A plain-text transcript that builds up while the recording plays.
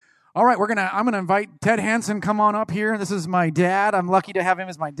All right, I'm gonna invite Ted Hansen. Come on up here. This is my dad. I'm lucky to have him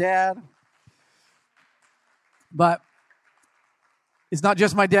as my dad. But it's not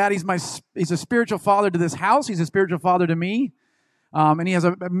just my dad. He's a spiritual father to this house. He's a spiritual father to me. And he has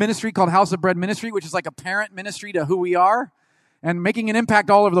a ministry called House of Bread Ministry, which is like a parent ministry to who we are and making an impact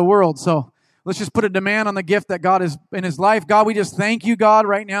all over the world. So let's just put a demand on the gift that God is in his life. God, we just thank you, God,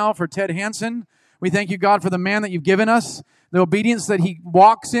 right now for Ted Hansen. We thank you, God, for the man that you've given us, the obedience that he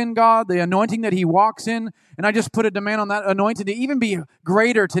walks in, God, the anointing that he walks in. And I just put a demand on that anointing to even be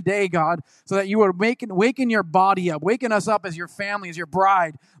greater today, God, so that you would waken your body up, waken us up as your family, as your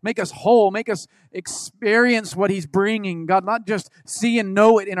bride. Make us whole, make us experience what he's bringing, God, not just see and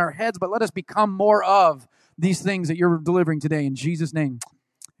know it in our heads, but let us become more of these things that you're delivering today. In Jesus' name,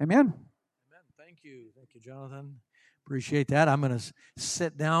 amen. Amen. Thank you, Jonathan. Appreciate that. I'm going to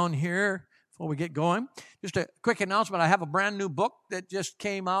sit down here before we get going. Just a quick announcement. I have a brand new book that just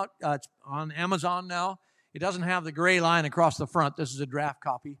came out. It's on Amazon now. It doesn't have the gray line across the front. This is a draft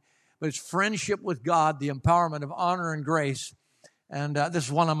copy. But it's Friendship with God, the Empowerment of Honor and Grace. And this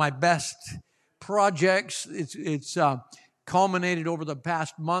is one of my best projects. It's culminated over the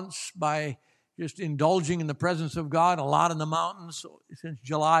past months by just indulging in the presence of God, a lot in the mountains since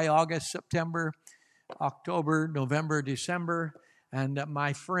July, August, September, October, November, December. And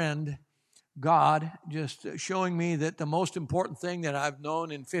my friend, God, just showing me that the most important thing that I've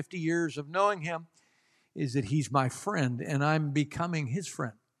known in 50 years of knowing him is that he's my friend and I'm becoming his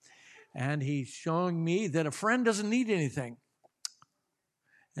friend. And he's showing me that a friend doesn't need anything.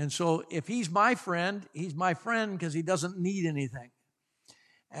 And so if he's my friend because he doesn't need anything.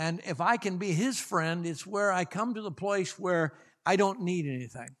 And if I can be his friend, it's where I come to the place where I don't need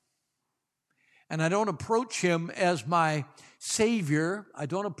anything. And I don't approach him as my Savior. I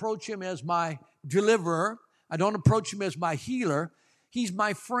don't approach him as my deliverer. I don't approach him as my healer. He's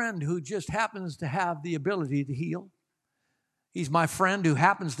my friend who just happens to have the ability to heal. He's my friend who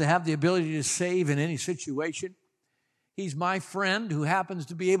happens to have the ability to save in any situation. He's my friend who happens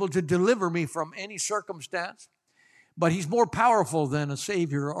to be able to deliver me from any circumstance. But he's more powerful than a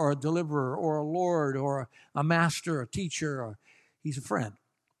Savior or a deliverer or a Lord or a master, a teacher. He's a friend.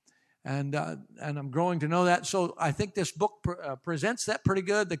 And I'm growing to know that. So I think this book presents that pretty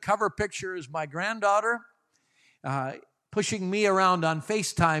good. The cover picture is my granddaughter pushing me around on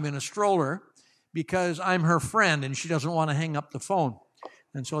FaceTime in a stroller because I'm her friend and she doesn't want to hang up the phone.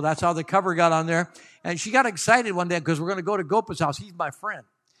 And so that's how the cover got on there. And she got excited one day because we're going to go to Gopa's house. He's my friend.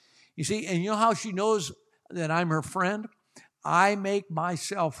 You see, and you know how she knows that I'm her friend? I make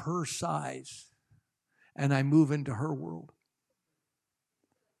myself her size and I move into her world.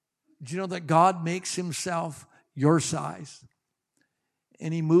 Do you know that God makes himself your size?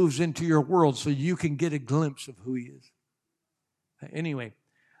 And he moves into your world so you can get a glimpse of who he is. Anyway,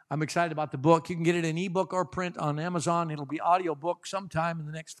 I'm excited about the book. You can get it in ebook or print on Amazon. It'll be audiobook sometime in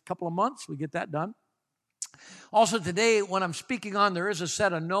the next couple of months. We get that done. Also today, when I'm speaking on, there is a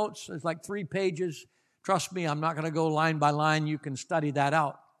set of notes. It's like 3 pages. Trust me, I'm not going to go line by line. You can study that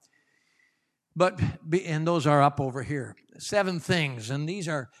out. And those are up over here. 7 things. And these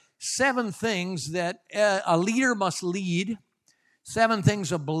are 7 things that a leader must lead. 7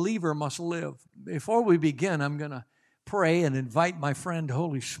 things a believer must live. Before we begin, I'm going to pray and invite my friend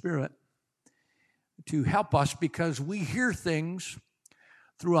Holy Spirit to help us because we hear things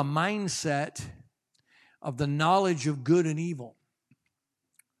through a mindset of the knowledge of good and evil.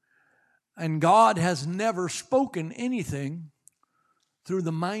 And God has never spoken anything through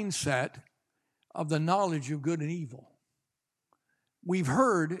the mindset of the knowledge of good and evil. We've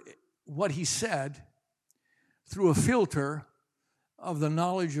heard what he said through a filter of the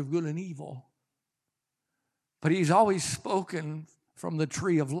knowledge of good and evil. But he's always spoken from the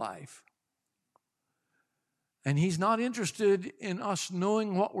tree of life. And he's not interested in us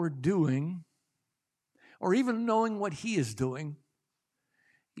knowing what we're doing or even knowing what he is doing.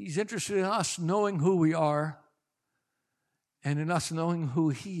 He's interested in us knowing who we are and in us knowing who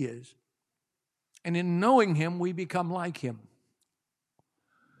he is. And in knowing him, we become like him.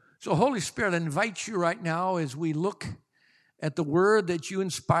 So Holy Spirit, I invite you right now as we look at the word that you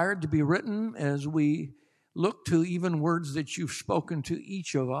inspired to be written, as we look to even words that you've spoken to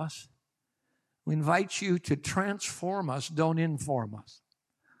each of us. We invite you to transform us, don't inform us.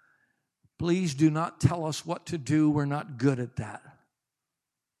 Please do not tell us what to do. We're not good at that.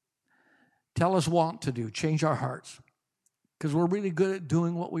 Tell us what to do. Change our hearts because we're really good at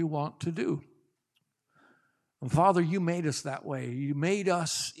doing what we want to do. And Father, you made us that way. You made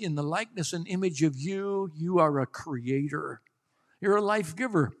us in the likeness and image of you. You are a creator. You're a life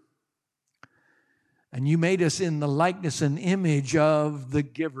giver. And you made us in the likeness and image of the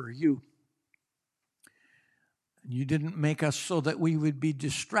giver, you. You didn't make us so that we would be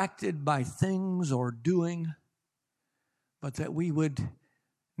distracted by things or doing, but that we would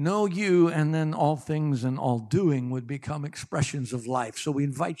know you, and then all things and all doing would become expressions of life. So we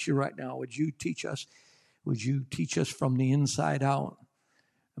invite you right now, would you teach us? Would you teach us from the inside out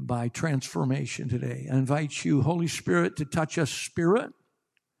by transformation today? I invite you, Holy Spirit, to touch us spirit,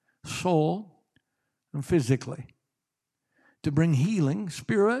 soul, and physically. To bring healing,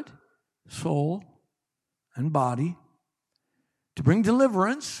 spirit, soul, and body. To bring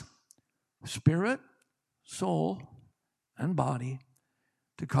deliverance, spirit, soul, and body.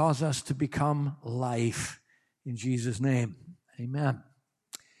 To cause us to become life. In Jesus' name, amen.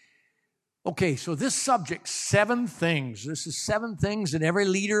 Okay, so this subject, 7 things. This is 7 things that every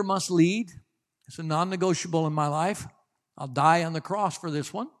leader must lead. It's a non-negotiable in my life. I'll die on the cross for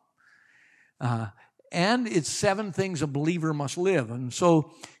this one. And it's 7 things a believer must live. And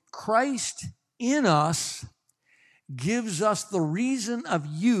so Christ in us gives us the reason of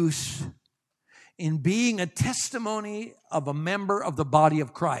use in being a testimony of a member of the body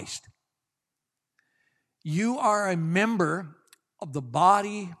of Christ. You are a member of the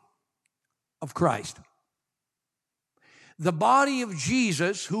body of Christ. The body of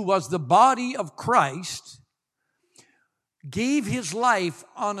Jesus, who was the body of Christ, gave his life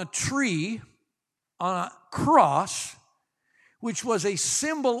on a tree, on a cross, which was a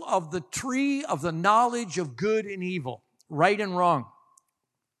symbol of the tree of the knowledge of good and evil, right and wrong.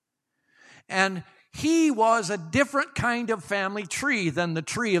 And he was a different kind of family tree than the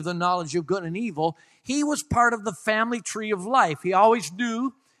tree of the knowledge of good and evil. He was part of the family tree of life. He always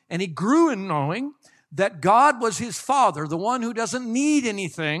knew, and he grew in knowing, that God was his Father, the one who doesn't need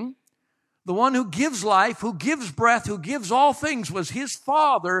anything, the one who gives life, who gives breath, who gives all things, was his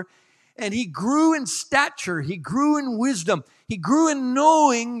Father. And he grew in stature, he grew in wisdom, he grew in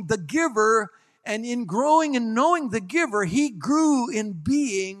knowing the giver, and in growing and knowing the giver, he grew in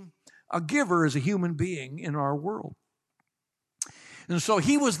being a giver as a human being in our world. And so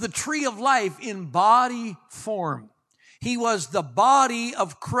he was the tree of life in body form. He was the body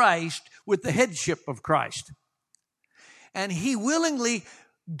of Christ with the headship of Christ. And he willingly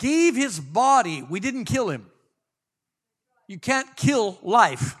gave his body. We didn't kill him. You can't kill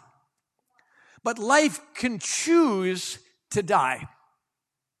life. But life can choose to die.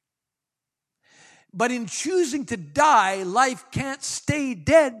 But in choosing to die, life can't stay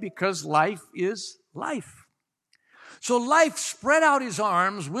dead because life is life. So life spread out his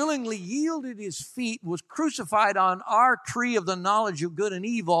arms, willingly yielded his feet, was crucified on our tree of the knowledge of good and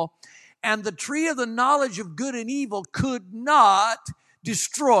evil. And the tree of the knowledge of good and evil could not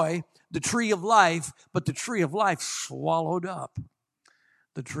destroy the tree of life, but the tree of life swallowed up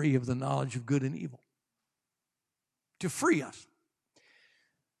the tree of the knowledge of good and evil to free us.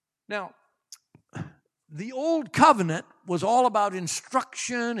 Now, the old covenant was all about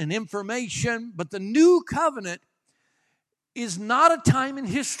instruction and information, but the new covenant is not a time in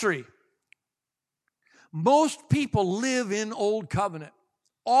history. Most people live in old covenant.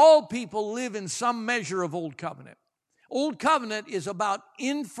 All people live in some measure of old covenant. Old covenant is about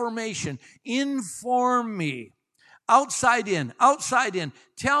information. Inform me. Outside in, outside in.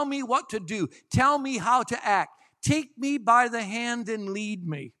 Tell me what to do. Tell me how to act. Take me by the hand and lead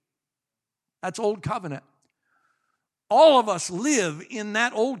me. That's old covenant. All of us live in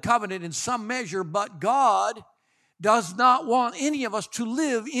that old covenant in some measure, but God does not want any of us to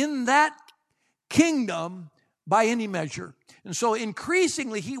live in that kingdom by any measure. And so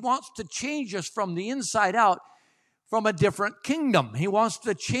increasingly, he wants to change us from the inside out, from a different kingdom. He wants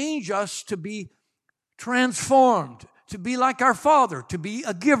to change us to be transformed, to be like our Father, to be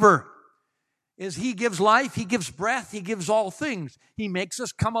a giver. As he gives life, he gives breath, he gives all things. He makes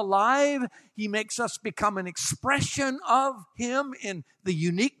us come alive. He makes us become an expression of him in the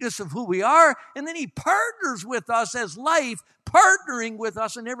uniqueness of who we are. And then he partners with us as life, partnering with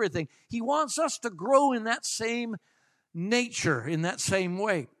us in everything. He wants us to grow in that same nature, in that same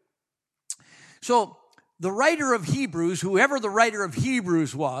way. So the writer of Hebrews, whoever the writer of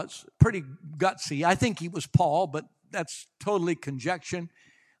Hebrews was, pretty gutsy. I think he was Paul, but that's totally conjecture.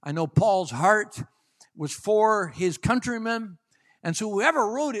 I know Paul's heart was for his countrymen. And so whoever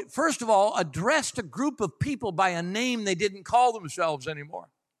wrote it, first of all, addressed a group of people by a name they didn't call themselves anymore.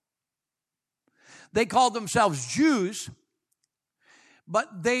 They called themselves Jews,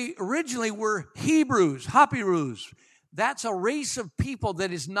 but they originally were Hebrews, Hapirus. That's a race of people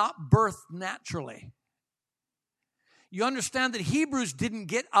that is not birthed naturally. You understand that Hebrews didn't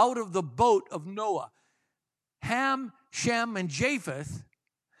get out of the boat of Noah. Ham, Shem, and Japheth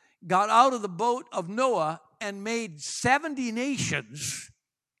got out of the boat of Noah and made 70 nations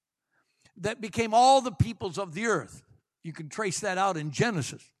that became all the peoples of the earth. You can trace that out in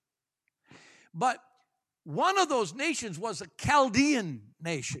Genesis. But one of those nations was a Chaldean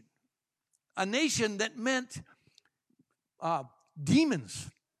nation, a nation that meant demons.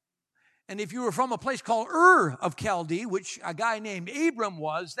 And if you were from a place called Ur of Chaldee, which a guy named Abram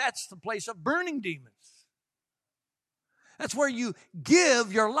was, that's the place of burning demons. That's where you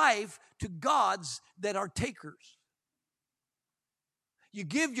give your life to gods that are takers. You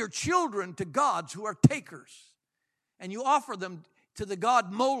give your children to gods who are takers. And you offer them to the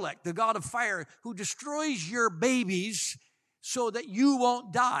god Molech, the god of fire, who destroys your babies so that you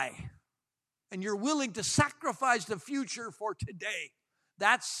won't die. And you're willing to sacrifice the future for today.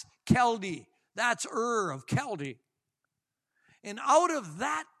 That's Chaldee. That's Ur of Chaldee. And out of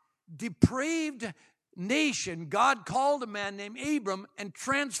that depraved nation, God called a man named Abram and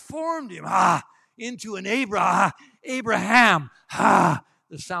transformed him into an Abraham. The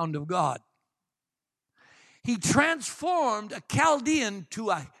sound of God. He transformed a Chaldean to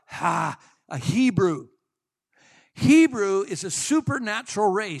a Hebrew. Hebrew is a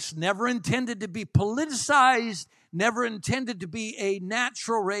supernatural race, never intended to be politicized, never intended to be a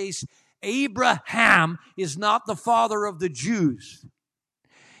natural race. Abraham is not the father of the Jews.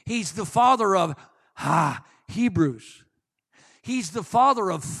 He's the father of Hebrews. He's the father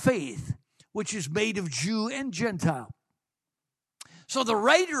of faith, which is made of Jew and Gentile. So the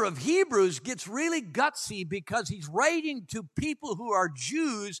writer of Hebrews gets really gutsy because he's writing to people who are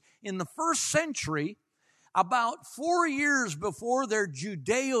Jews in the first century, about 4 years before their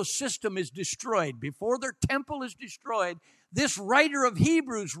Judeo system is destroyed, before their temple is destroyed. This writer of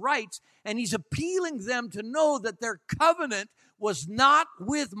Hebrews writes, and he's appealing them to know that their covenant was not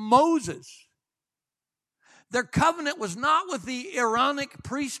with Moses. Their covenant was not with the Aaronic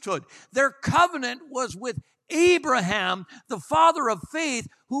priesthood. Their covenant was with Abraham, the father of faith,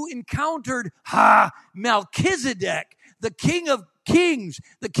 who encountered Melchizedek, the king of kings,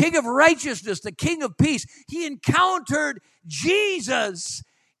 the king of righteousness, the king of peace. He encountered Jesus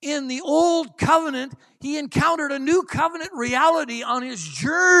in the old covenant. He encountered a new covenant reality on his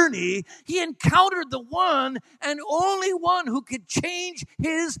journey. He encountered the one and only one who could change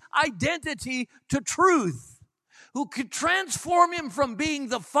his identity to truth, who could transform him from being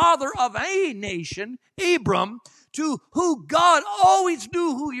the father of a nation, Abram, to who God always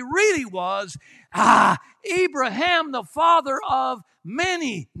knew who he really was, Abraham, the father of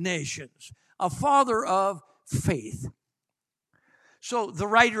many nations, a father of faith. So the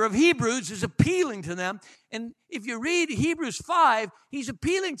writer of Hebrews is appealing to them. And if you read Hebrews 5, he's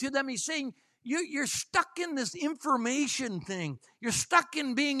appealing to them. He's saying, you're stuck in this information thing. You're stuck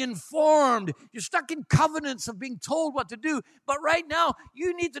in being informed. You're stuck in covenants of being told what to do. But right now,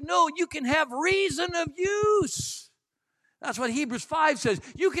 you need to know you can have reason of use. That's what Hebrews 5 says.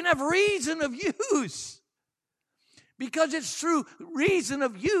 You can have reason of use. Because it's through reason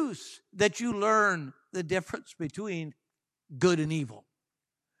of use that you learn the difference between good and evil.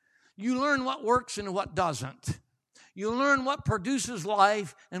 You learn what works and what doesn't. You learn what produces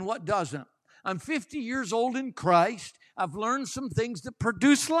life and what doesn't. I'm 50 years old in Christ. I've learned some things that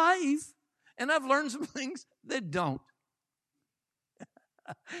produce life, and I've learned some things that don't.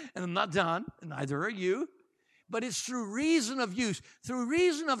 And I'm not done, and neither are you. But it's through reason of use, through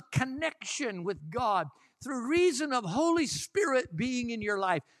reason of connection with God, through reason of Holy Spirit being in your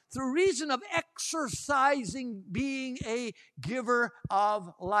life, through reason of exercising being a giver of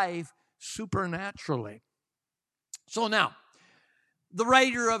life supernaturally. So now, the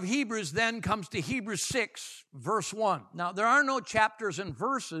writer of Hebrews then comes to Hebrews 6, verse 1. Now, there are no chapters and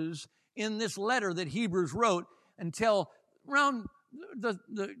verses in this letter that Hebrews wrote until around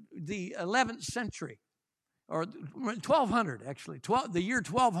the 11th century, or 1200, actually. The year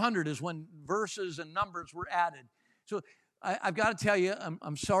 1200 is when verses and numbers were added. So I've got to tell you,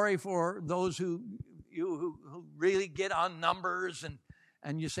 I'm sorry for those who really get on numbers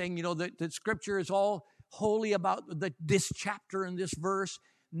and you're saying, that Scripture is all wholly about this chapter and this verse.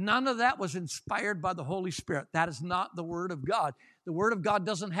 None of that was inspired by the Holy Spirit. That is not the Word of God. The Word of God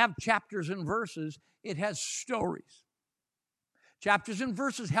doesn't have chapters and verses. It has stories. Chapters and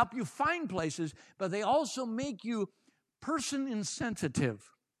verses help you find places, but they also make you person insensitive.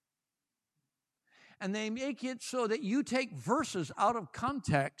 And they make it so that you take verses out of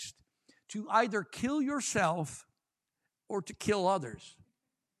context to either kill yourself or to kill others.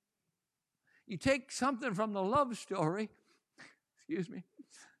 You take something from the love story,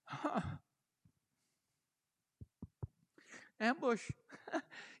 ambush.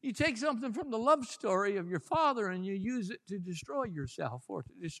 You take something from the love story of your father and you use it to destroy yourself or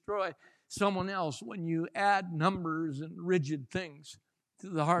to destroy someone else when you add numbers and rigid things to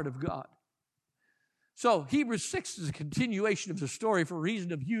the heart of God. So Hebrews 6 is a continuation of the story for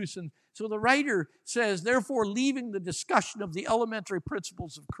reason of use. And so the writer says, therefore, leaving the discussion of the elementary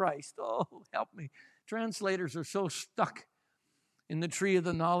principles of Christ. Oh, help me. Translators are so stuck in the tree of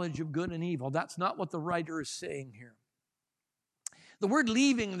the knowledge of good and evil. That's not what the writer is saying here. The word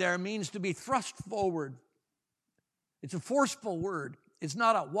leaving there means to be thrust forward. It's a forceful word. It's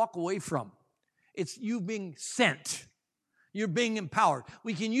not a walk away from. It's you being sent. You're being empowered.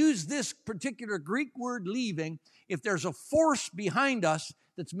 We can use this particular Greek word leaving if there's a force behind us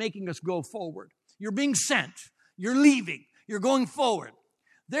that's making us go forward. You're being sent. You're leaving. You're going forward.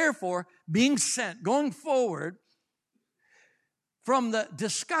 Therefore, being sent, going forward from the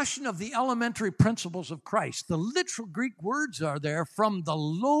discussion of the elementary principles of Christ. The literal Greek words are there from the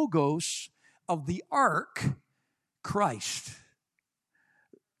logos of the ark, Christ.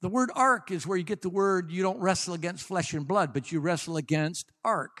 The word ark is where you get the word, you don't wrestle against flesh and blood, but you wrestle against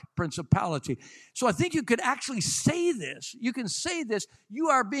ark, principality. So I think you could actually say this. You can say this. You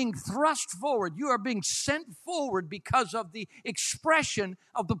are being thrust forward. You are being sent forward because of the expression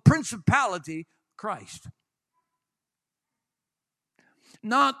of the principality, Christ.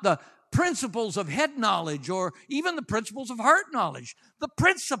 Not the principles of head knowledge or even the principles of heart knowledge. The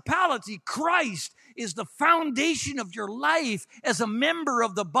principality, Christ, is the foundation of your life as a member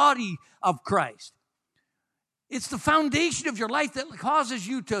of the body of Christ. It's the foundation of your life that causes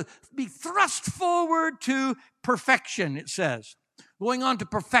you to be thrust forward to perfection, it says. Going on to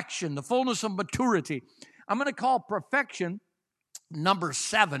perfection, the fullness of maturity. I'm going to call perfection number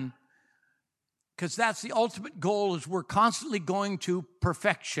 7. Because that's the ultimate goal, is we're constantly going to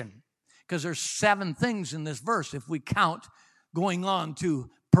perfection. Because there's 7 things in this verse if we count going on to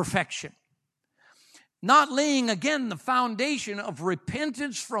perfection. Not laying, again, the foundation of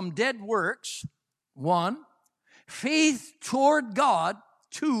repentance from dead works, 1. Faith toward God,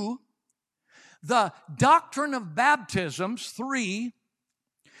 2. The doctrine of baptisms, 3.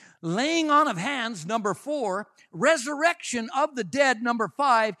 Laying on of hands, number 4. Resurrection of the dead, number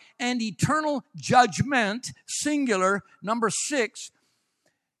 5. And eternal judgment, singular, number 6.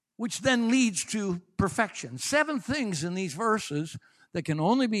 Which then leads to perfection. 7 things in these verses that can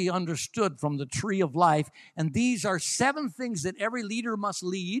only be understood from the tree of life. And these are 7 things that every leader must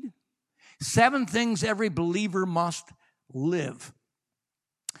lead. 7 things every believer must live.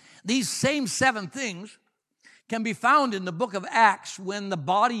 These same 7 things can be found in the book of Acts when the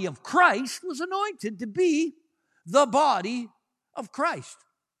body of Christ was anointed to be the body of Christ.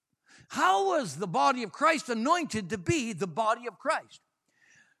 How was the body of Christ anointed to be the body of Christ?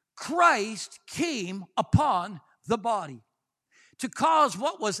 Christ came upon the body to cause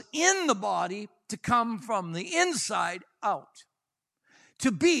what was in the body to come from the inside out,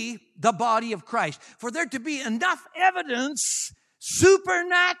 to be the body of Christ. For there to be enough evidence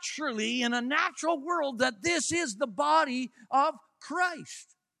supernaturally in a natural world that this is the body of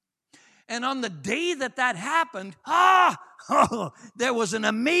Christ. And on the day that happened, there was an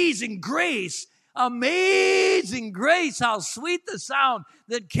amazing grace. Amazing grace, how sweet the sound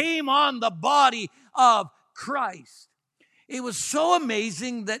that came on the body of Christ. It was so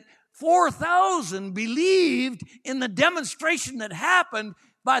amazing that 4,000 believed in the demonstration that happened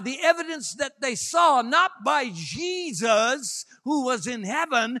by the evidence that they saw, not by Jesus who was in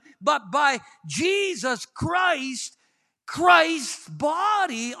heaven, but by Jesus Christ, Christ's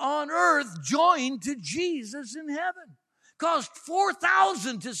body on earth joined to Jesus in heaven. Caused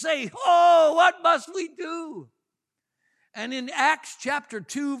 4,000 to say, oh, what must we do? And in Acts chapter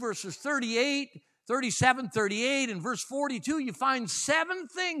 2, verses 37, 38, and verse 42, you find 7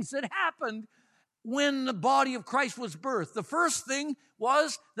 things that happened when the body of Christ was birthed. The first thing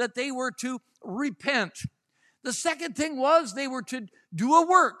was that they were to repent. The second thing was they were to do a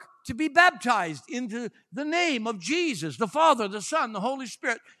work, to be baptized into the name of Jesus, the Father, the Son, the Holy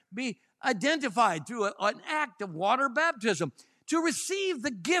Spirit, be identified through an act of water baptism, to receive the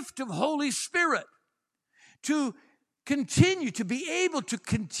gift of Holy Spirit, to continue, to be able to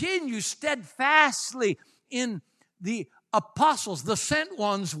continue steadfastly in the apostles, the sent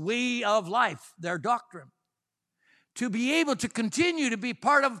ones' way of life, their doctrine, to be able to continue to be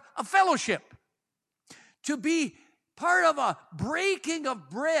part of a fellowship, to be part of a breaking of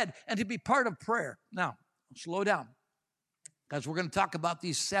bread, and to be part of prayer. Now, slow down, because we're going to talk about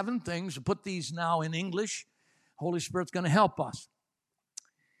these 7 things. We'll put these now in English. Holy Spirit's going to help us,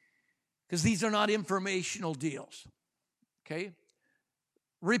 because these are not informational deals. Okay?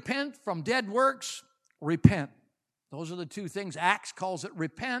 Repent from dead works. Repent. Those are the two things. Acts calls it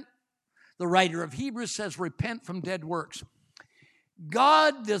repent. The writer of Hebrews says repent from dead works.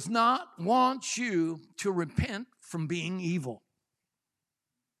 God does not want you to repent from being evil.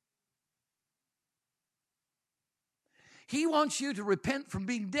 He wants you to repent from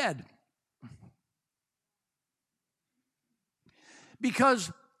being dead.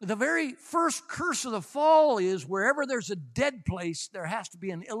 Because the very first curse of the fall is wherever there's a dead place, there has to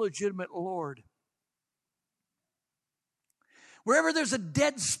be an illegitimate lord. Wherever there's a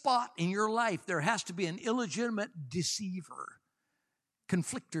dead spot in your life, there has to be an illegitimate deceiver,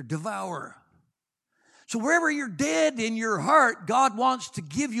 conflictor, devourer. So wherever you're dead in your heart, God wants to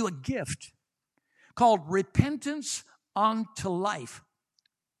give you a gift called repentance unto life.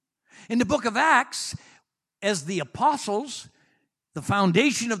 In the book of Acts, as the apostles, the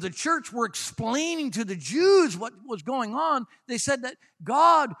foundation of the church, were explaining to the Jews what was going on, they said that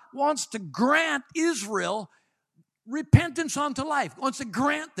God wants to grant Israel repentance unto life. Wants to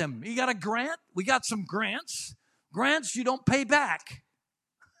grant them. You got a grant? We got some grants. Grants you don't pay back.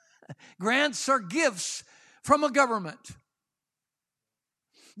 Grants are gifts from a government.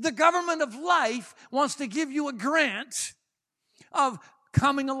 The government of life wants to give you a grant of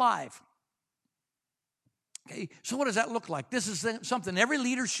coming alive. Okay, so what does that look like? This is something every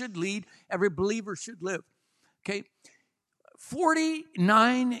leader should lead, every believer should live. Okay,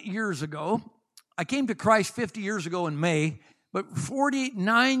 49 years ago, I came to Christ 50 years ago in May, but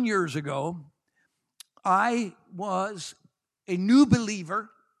 49 years ago, I was a new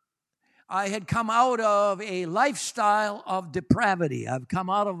believer. I had come out of a lifestyle of depravity. I've come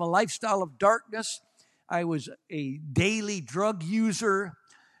out of a lifestyle of darkness. I was a daily drug user.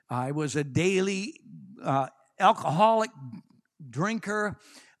 I was a daily alcoholic drinker.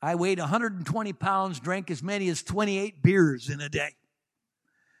 I weighed 120 pounds, drank as many as 28 beers in a day.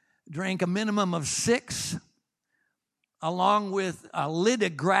 Drank a minimum of 6, along with a lid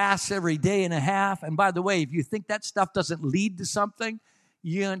of grass every day and a half. And by the way, if you think that stuff doesn't lead to something,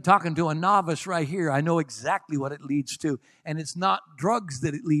 you're talking to a novice right here. I know exactly what it leads to. And it's not drugs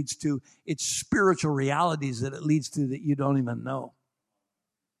that it leads to. It's spiritual realities that it leads to that you don't even know.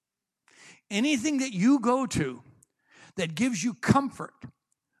 Anything that you go to that gives you comfort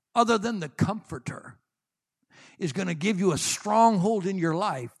other than the comforter is going to give you a stronghold in your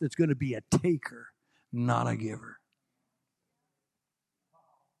life that's going to be a taker, not a giver.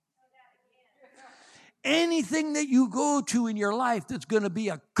 Anything that you go to in your life that's going to be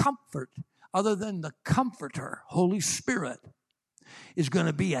a comfort other than the comforter, Holy Spirit, is going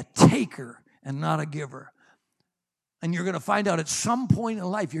to be a taker and not a giver. And you're going to find out at some point in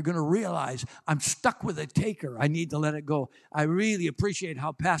life, you're going to realize, I'm stuck with a taker. I need to let it go. I really appreciate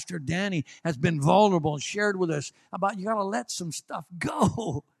how Pastor Danny has been vulnerable and shared with us about you got to let some stuff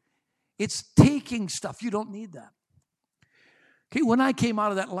go. It's taking stuff. You don't need that. Okay, when I came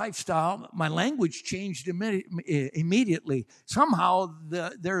out of that lifestyle, my language changed immediately. Somehow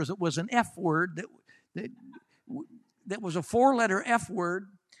there was an F word that was a 4-letter F word,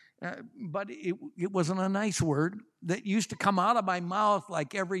 but it wasn't a nice word that used to come out of my mouth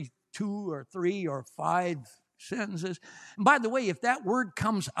like every 2 or 3 or 5 sentences. And by the way, if that word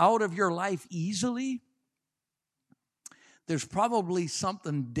comes out of your life easily, there's probably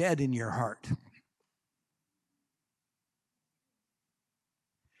something dead in your heart.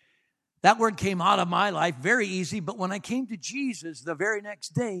 That word came out of my life very easy, but when I came to Jesus the very next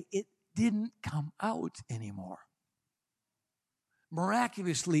day, it didn't come out anymore.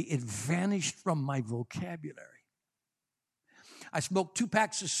 Miraculously, it vanished from my vocabulary. I smoked 2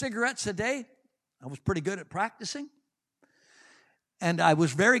 packs of cigarettes a day. I was pretty good at practicing. And I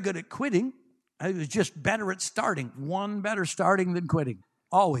was very good at quitting. I was just better at starting. One better starting than quitting.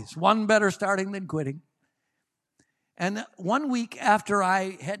 Always. One better starting than quitting. And 1 week after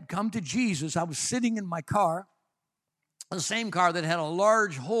I had come to Jesus, I was sitting in my car, the same car that had a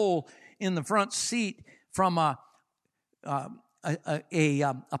large hole in the front seat from a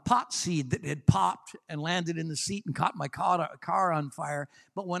pot seed that had popped and landed in the seat and caught my car on fire.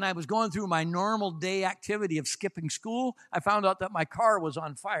 But when I was going through my normal day activity of skipping school, I found out that my car was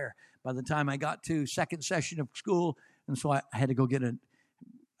on fire by the time I got to second session of school. And so I had to go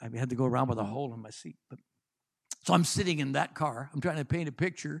I had to go around with a hole in my seat. So I'm sitting in that car. I'm trying to paint a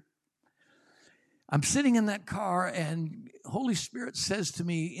picture. I'm sitting in that car, and Holy Spirit says to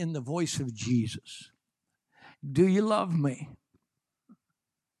me in the voice of Jesus, "Do you love me?"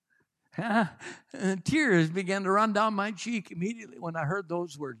 And tears began to run down my cheek immediately when I heard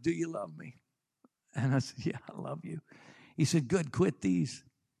those words, "Do you love me?" And I said, "Yeah, I love you." He said, "Good, quit these."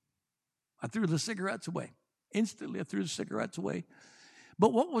 I threw the cigarettes away. Instantly, I threw the cigarettes away.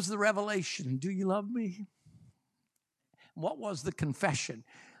 But what was the revelation? Do you love me? What was the confession?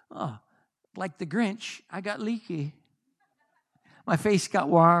 Oh, like the Grinch, I got leaky. My face got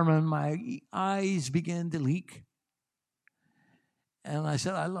warm and my eyes began to leak. And I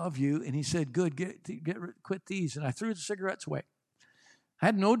said, I love you. And he said, good, quit these. And I threw the cigarettes away. I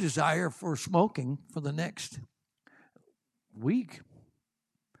had no desire for smoking for the next week.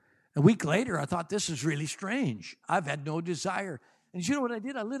 A week later, I thought, this is really strange. I've had no desire. And you know what I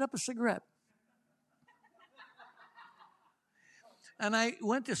did? I lit up a cigarette. And I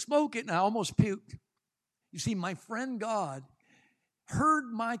went to smoke it, and I almost puked. You see, my friend God heard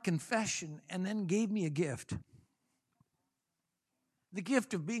my confession and then gave me a gift. The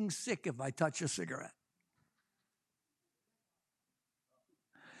gift of being sick if I touch a cigarette.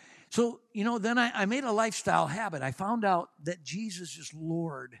 So, then I made a lifestyle habit. I found out that Jesus is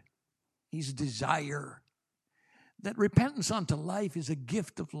Lord. He's desire. That repentance unto life is a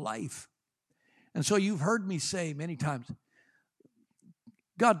gift of life. And so you've heard me say many times,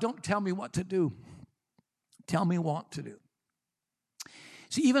 God, don't tell me what to do. Tell me what to do.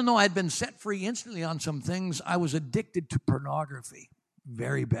 See, even though I'd been set free instantly on some things, I was addicted to pornography.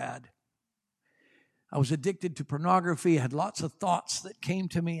 Very bad. I was addicted to pornography. I had lots of thoughts that came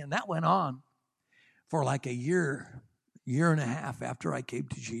to me, and that went on for like a year and a half after I came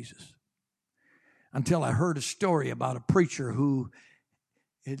to Jesus. Until I heard a story about a preacher who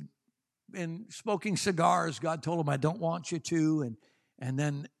had been smoking cigars. God told him, I don't want you to. And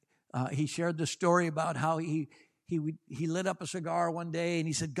then he shared the story about how he lit up a cigar one day and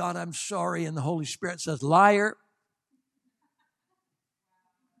he said, God, I'm sorry. And the Holy Spirit says, liar.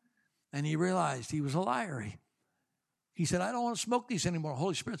 And he realized he was a liar. He said, I don't want to smoke these anymore. The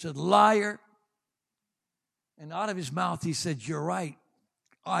Holy Spirit said, liar. And out of his mouth, he said, you're right.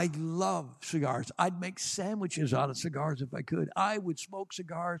 I love cigars. I'd make sandwiches out of cigars if I could. I would smoke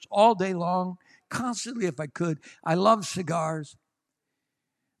cigars all day long, constantly if I could. I love cigars,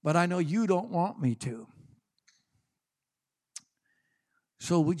 but I know you don't want me to.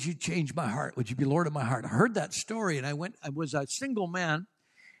 So would you change my heart? Would you be Lord of my heart? I heard that story, and I was a single man,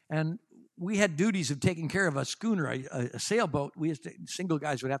 and we had duties of taking care of a schooner, a sailboat. Single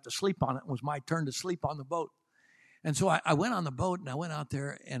guys would have to sleep on it. It was my turn to sleep on the boat. And so I went on the boat, and I went out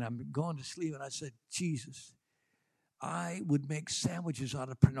there, and I'm going to sleep, and I said, Jesus, I would make sandwiches out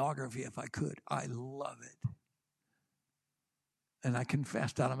of pornography if I could. I love it. And I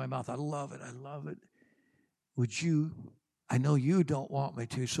confessed out of my mouth, I love it, I love it. I know you don't want me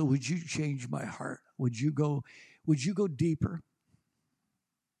to, so would you change my heart? Would you go deeper?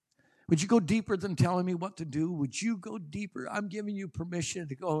 Would you go deeper than telling me what to do? Would you go deeper? I'm giving you permission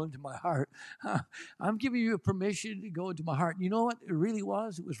to go into my heart. I'm giving you permission to go into my heart. You know what it really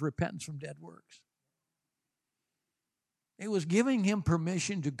was? It was repentance from dead works. It was giving him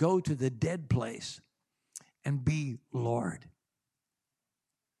permission to go to the dead place and be Lord.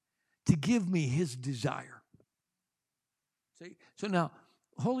 To give me his desire. See? So now,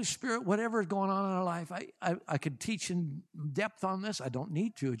 Holy Spirit, whatever is going on in our life, I could teach in depth on this. I don't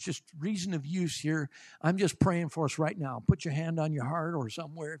need to. It's just reason of use here. I'm just praying for us right now. Put your hand on your heart or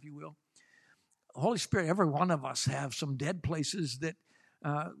somewhere, if you will. Holy Spirit, every one of us have some dead places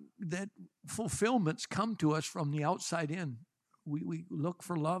that fulfillments come to us from the outside in. We look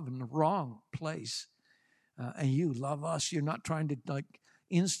for love in the wrong place. And you love us. You're not trying to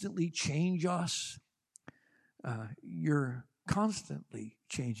instantly change us. You're constantly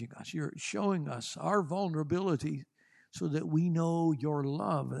changing us. You're showing us our vulnerability so that we know your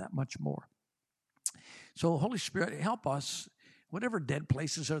love that much more. So Holy Spirit, help us. Whatever dead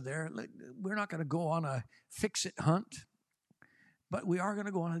places are there, we're not going to go on a fix-it hunt, but we are going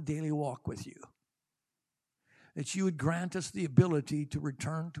to go on a daily walk with you. That you would grant us the ability to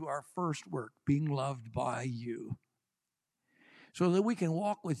return to our first work, being loved by you. So that we can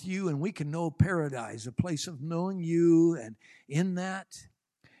walk with you and we can know paradise, a place of knowing you. And in that,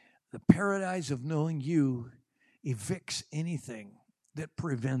 the paradise of knowing you evicts anything that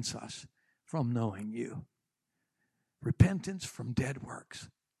prevents us from knowing you. Repentance from dead works.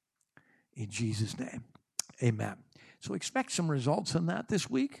 In Jesus' name, amen. So expect some results on that this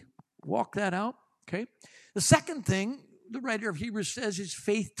week. Walk that out, okay? The second thing the writer of Hebrews says is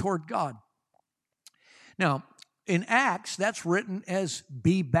faith toward God. Now, in Acts, that's written as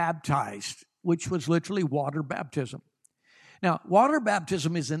be baptized, which was literally water baptism. Now, water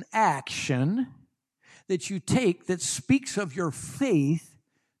baptism is an action that you take that speaks of your faith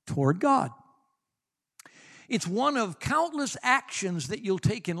toward God. It's one of countless actions that you'll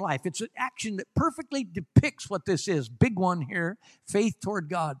take in life. It's an action that perfectly depicts what this is. Big one here, faith toward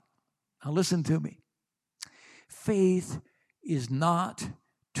God. Now listen to me. Faith is not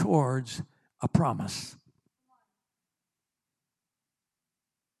towards a promise.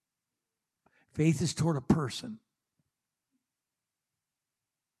 Faith is toward a person.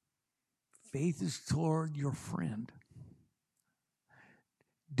 Faith is toward your friend.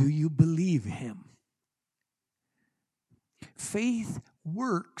 Do you believe him? Faith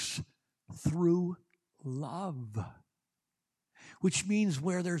works through love, which means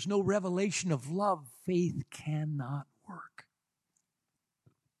where there's no revelation of love, faith cannot work.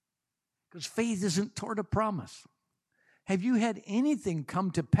 Because faith isn't toward a promise. Have you had anything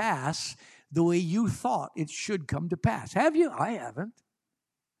come to pass the way you thought it should come to pass? Have you? I haven't.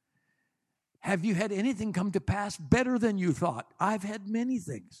 Have you had anything come to pass better than you thought? I've had many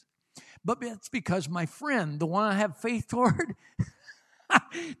things. But it's because my friend, the one I have faith toward,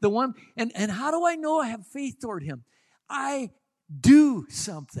 and how do I know I have faith toward him? I do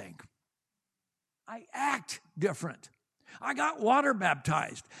something. I act different. I got water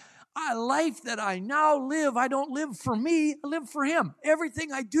baptized. A life that I now live, I don't live for me, I live for him.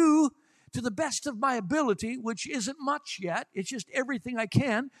 Everything I do to the best of my ability, which isn't much yet. It's just everything I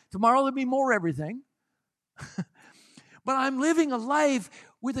can. Tomorrow there'll be more everything. But I'm living a life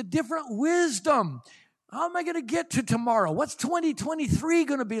with a different wisdom. How am I going to get to tomorrow? What's 2023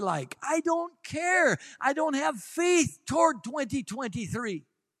 going to be like? I don't care. I don't have faith toward 2023.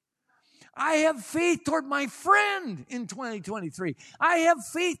 I have faith toward my friend in 2023. I have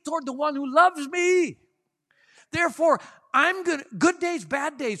faith toward the one who loves me. Therefore, good days,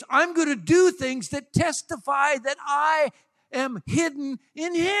 bad days, I'm going to do things that testify that I am hidden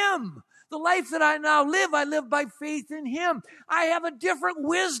in him. The life that I now live, I live by faith in him. I have a different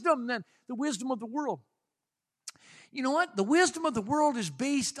wisdom than the wisdom of the world. You know what? The wisdom of the world is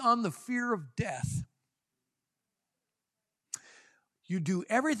based on the fear of death. You do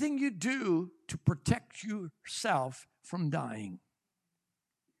everything you do to protect yourself from dying.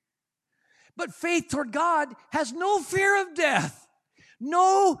 But faith toward God has no fear of death.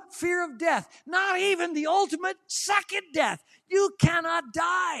 No fear of death. Not even the ultimate second death. You cannot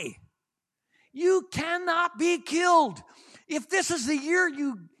die. You cannot be killed. If this is the year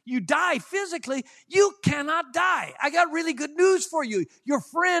you die physically, you cannot die. I got really good news for you. Your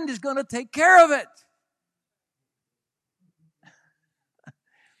friend is going to take care of it.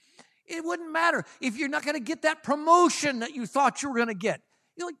 It wouldn't matter if you're not going to get that promotion that you thought you were going to get.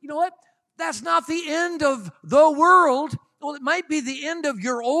 You know what? That's not the end of the world. Well, it might be the end of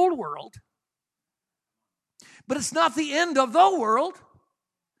your old world, but it's not the end of the world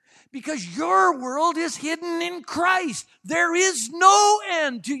because your world is hidden in Christ. There is no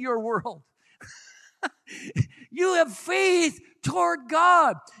end to your world. You have faith toward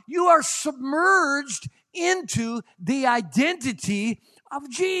God. You are submerged into the identity of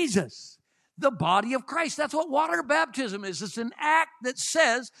Jesus, the body of Christ. That's what water baptism is. It's an act that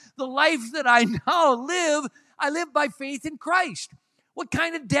says the life that I now live, I live by faith in Christ. What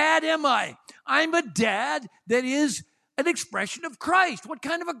kind of dad am I? I'm a dad that is an expression of Christ. What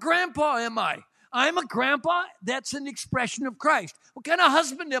kind of a grandpa am I? I'm a grandpa that's an expression of Christ. What kind of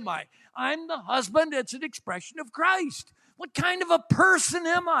husband am I? I'm the husband that's an expression of Christ. What kind of a person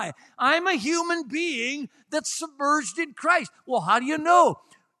am I? I'm a human being that's submerged in Christ. Well, how do you know?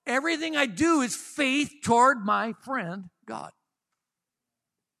 Everything I do is faith toward my friend, God.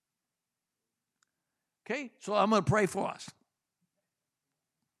 Okay, so I'm going to pray for us.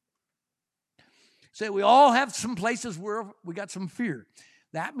 Say, we all have some places where we got some fear.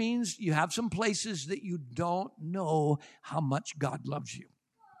 That means you have some places that you don't know how much God loves you.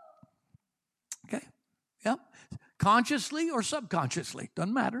 Okay? Yeah. Consciously or subconsciously,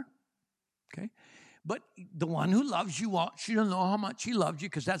 doesn't matter. Okay? But the one who loves you wants you to know how much he loves you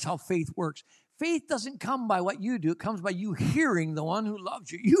because that's how faith works. Faith doesn't come by what you do. It comes by you hearing the one who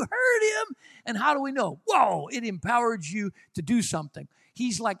loves you. You heard him. And how do we know? Whoa, it empowered you to do something.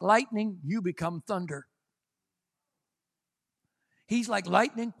 He's like lightning. You become thunder. He's like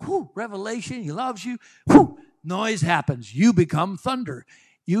lightning. Whoo, revelation. He loves you. Whoo, noise happens. You become thunder.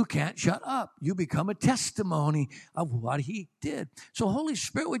 You can't shut up. You become a testimony of what he did. So Holy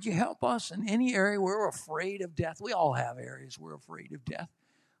Spirit, would you help us in any area where we're afraid of death? We all have areas we're afraid of death.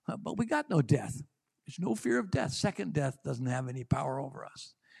 But we got no death. There's no fear of death. Second death doesn't have any power over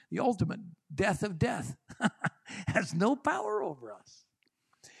us. The ultimate death of death has no power over us.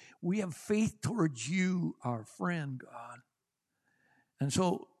 We have faith towards you, our friend, God. And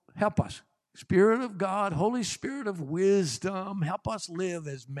so help us. Spirit of God, Holy Spirit of wisdom, help us live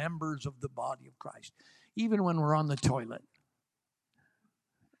as members of the body of Christ, even when we're on the toilet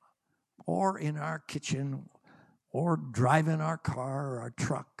or in our kitchen or driving our car or our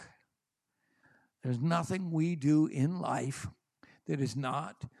truck. There's nothing we do in life that is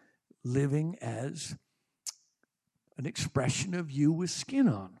not living as an expression of you with skin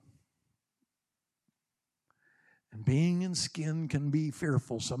on. And being in skin can be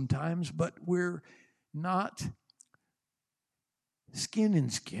fearful sometimes, but we're not skin in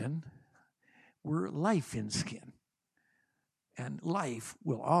skin. We're life in skin. And life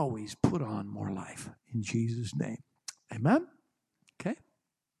will always put on more life in Jesus' name. Amen? Okay.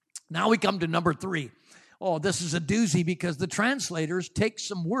 Now we come to number 3. Oh, this is a doozy because the translators take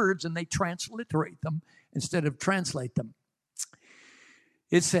some words and they transliterate them instead of translate them.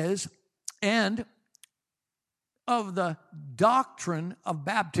 It says, and of the doctrine of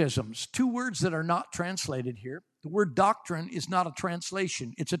baptisms. 2 words that are not translated here. The word doctrine is not a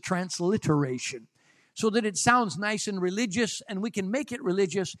translation. It's a transliteration. So that it sounds nice and religious, and we can make it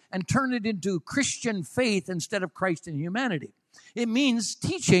religious and turn it into Christian faith instead of Christ and humanity. It means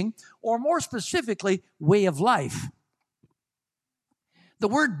teaching, or more specifically, way of life. The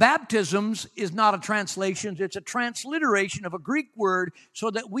word baptisms is not a translation. It's a transliteration of a Greek word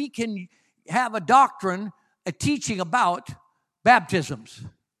so that we can have a doctrine, a teaching about baptisms.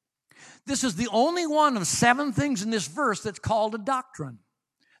 This is the only one of 7 things in this verse that's called a doctrine.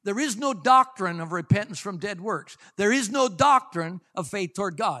 There is no doctrine of repentance from dead works. There is no doctrine of faith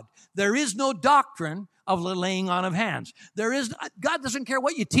toward God. There is no doctrine of the laying on of hands. God doesn't care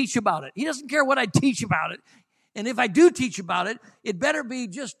what you teach about it. He doesn't care what I teach about it. And if I do teach about it, it better be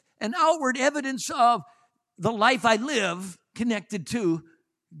just an outward evidence of the life I live connected to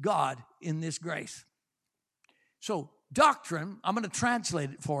God in this grace. So, doctrine, I'm going to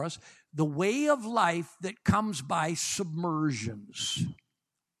translate it for us, the way of life that comes by submersions.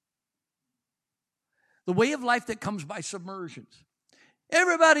 The way of life that comes by submersions.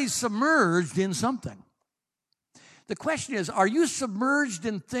 Everybody's submerged in something. The question is, are you submerged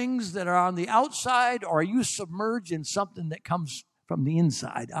in things that are on the outside, or are you submerged in something that comes from the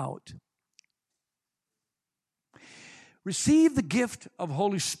inside out? Receive the gift of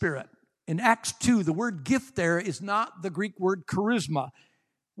Holy Spirit. In Acts 2, the word gift there is not the Greek word charisma,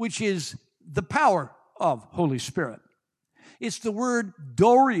 which is the power of Holy Spirit. It's the word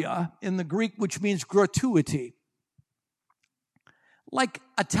doria in the Greek, which means gratuity. Like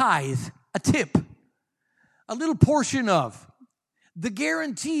a tithe, a tip, a little portion of, the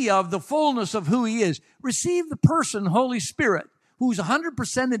guarantee of the fullness of who He is. Receive the person, Holy Spirit, who's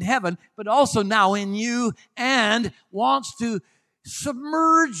 100% in heaven, but also now in you and wants to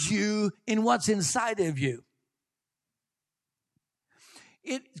submerge you in what's inside of you.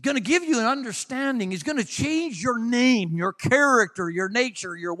 It's going to give you an understanding. It's going to change your name, your character, your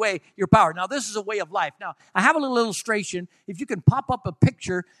nature, your way, your power. Now, this is a way of life. Now, I have a little illustration. If you can pop up a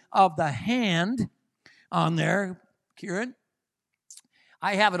picture of the hand on there, Kieran.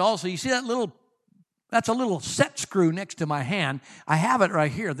 I have it also. You see that's a little set screw next to my hand. I have it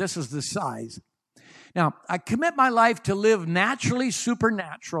right here. This is the size. Now, I commit my life to live naturally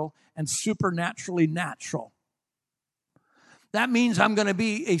supernatural and supernaturally natural. That means I'm going to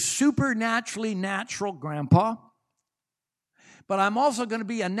be a supernaturally natural grandpa, but I'm also going to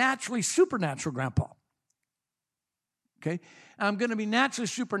be a naturally supernatural grandpa. Okay? I'm going to be naturally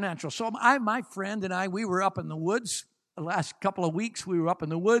supernatural. So my friend and I, we were up in the woods. The last couple of weeks, we were up in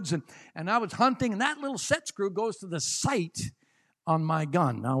the woods, and I was hunting, and that little set screw goes to the sight on my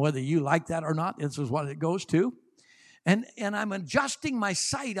gun. Now, whether you like that or not, this is what it goes to. And I'm adjusting my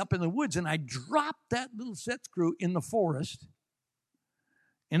sight up in the woods, and I dropped that little set screw in the forest,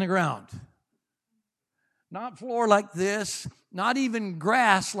 in the ground. Not floor like this, not even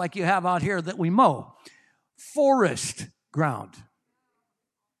grass like you have out here that we mow. Forest ground.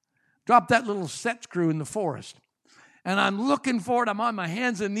 Drop that little set screw in the forest. And I'm looking for it. I'm on my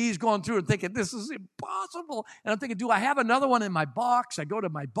hands and knees going through and thinking, this is impossible. And I'm thinking, do I have another one in my box? I go to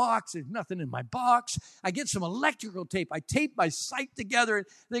my box. There's nothing in my box. I get some electrical tape. I tape my sight together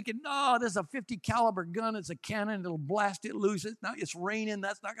thinking, no, this is a 50 caliber gun. It's a cannon. It'll blast it loose. It's raining.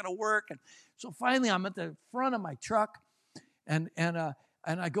 That's not going to work. And so finally, I'm at the front of my truck. And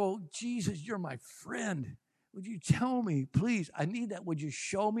I go, Jesus, you're my friend. Would you tell me, please? I need that. Would you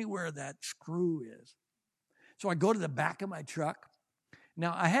show me where that screw is? So I go to the back of my truck.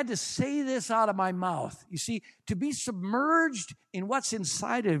 Now, I had to say this out of my mouth. You see, to be submerged in what's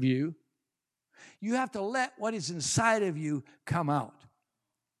inside of you, you have to let what is inside of you come out.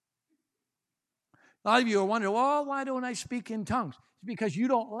 A lot of you are wondering, well, why don't I speak in tongues? It's because you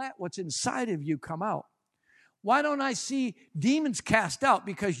don't let what's inside of you come out. Why don't I see demons cast out?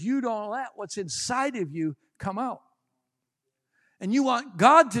 Because you don't let what's inside of you come out. And you want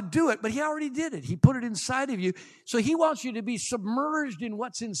God to do it, but He already did it. He put it inside of you. So He wants you to be submerged in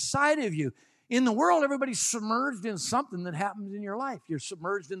what's inside of you. In the world, everybody's submerged in something that happens in your life. You're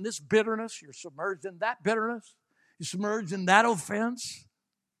submerged in this bitterness. You're submerged in that bitterness. You're submerged in that offense.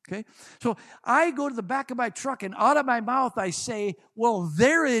 Okay? So I go to the back of my truck, and out of my mouth I say, well,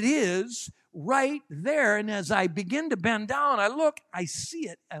 there it is, right there. And as I begin to bend down, I look, I see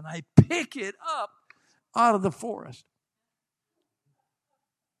it, and I pick it up out of the forest.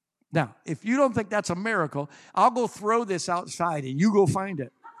 Now, if you don't think that's a miracle, I'll go throw this outside and you go find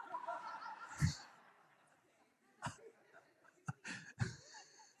it.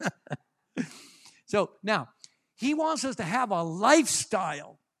 So now, he wants us to have a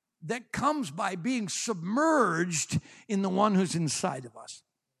lifestyle that comes by being submerged in the one who's inside of us.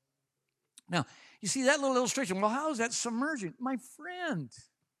 Now, you see that little illustration. Well, how is that submerging? My friend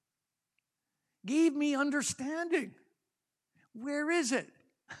gave me understanding. Where is it?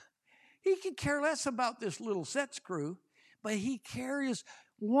 He could care less about this little set screw, but he cares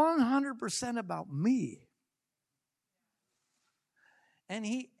 100% about me. And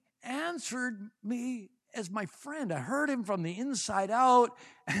he answered me as my friend. I heard him from the inside out,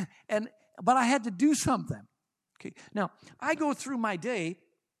 but I had to do something. Okay. Now, I go through my day.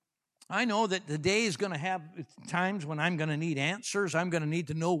 I know that the day is going to have times when I'm going to need answers. I'm going to need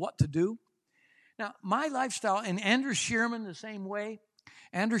to know what to do. Now, my lifestyle, and Andrew Shearman the same way.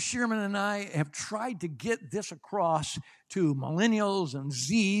 Andrew Shearman and I have tried to get this across to millennials and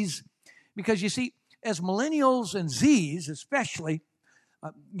Zs, because you see, as millennials and Zs especially,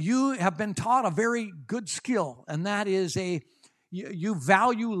 you have been taught a very good skill, and that is you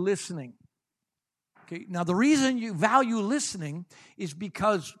value listening. Okay, now the reason you value listening is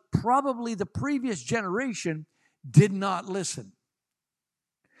because probably the previous generation did not listen.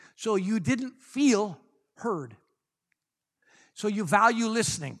 So you didn't feel heard. So you value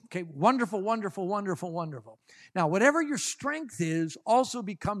listening. Okay, wonderful, wonderful, wonderful, wonderful. Now, whatever your strength is also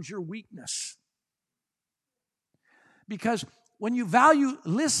becomes your weakness. Because when you value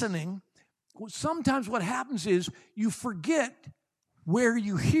listening, sometimes what happens is you forget where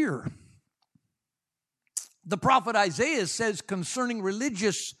you hear. The prophet Isaiah says concerning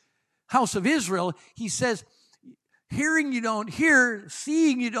religious house of Israel, he says, hearing you don't hear,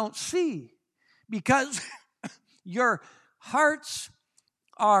 seeing you don't see, because your hearts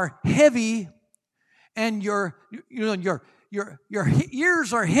are heavy and your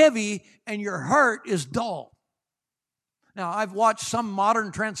ears are heavy and your heart is dull. Now, I've watched some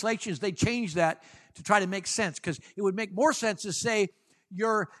modern translations, they change that to try to make sense, because it would make more sense to say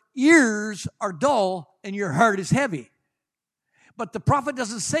your ears are dull and your heart is heavy. But the prophet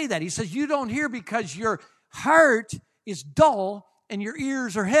doesn't say that. He says you don't hear because your heart is dull and your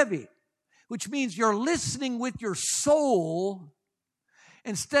ears are heavy, which means you're listening with your soul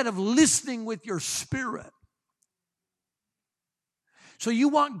instead of listening with your spirit. So you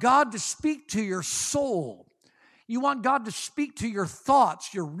want God to speak to your soul. You want God to speak to your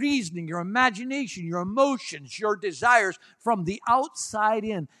thoughts, your reasoning, your imagination, your emotions, your desires from the outside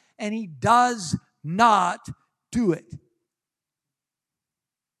in. And He does not do it.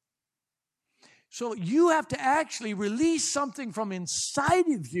 So you have to actually release something from inside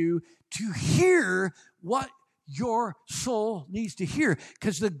of you to hear what your soul needs to hear.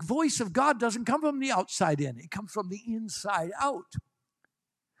 Because the voice of God doesn't come from the outside in. It comes from the inside out.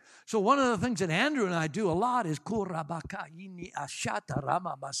 So one of the things that Andrew and I do a lot is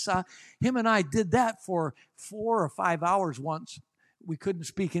him and I did that for 4 or 5 hours once. We couldn't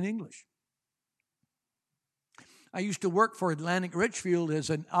speak in English. I used to work for Atlantic Richfield as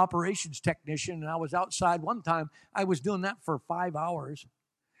an operations technician, and I was outside one time. I was doing that for 5 hours,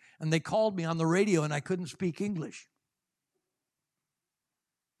 and they called me on the radio, and I couldn't speak English.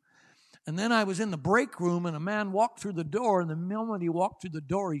 And then I was in the break room, and a man walked through the door, and the moment he walked through the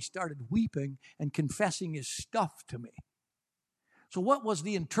door, he started weeping and confessing his stuff to me. So what was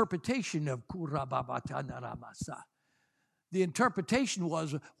the interpretation of Kurababatanaramasa? The interpretation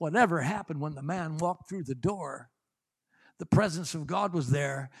was whatever happened when the man walked through the door, the presence of God was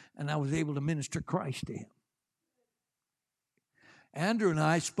there, and I was able to minister Christ to him. Andrew and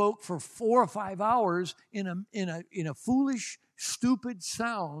I spoke for 4 or 5 hours in a foolish, stupid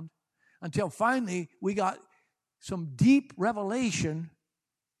sound, until finally we got some deep revelation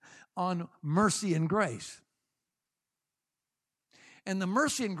on mercy and grace. And the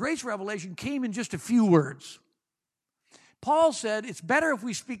mercy and grace revelation came in just a few words. Paul said it's better if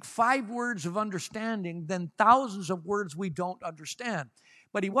we speak 5 words of understanding than thousands of words we don't understand.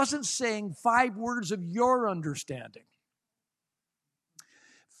 But he wasn't saying 5 words of your understanding.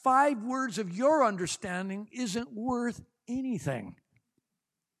 5 words of your understanding isn't worth anything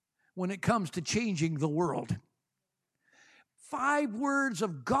when it comes to changing the world. 5 words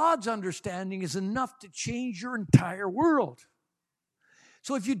of God's understanding is enough to change your entire world.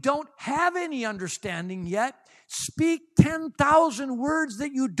 So if you don't have any understanding yet, speak 10,000 words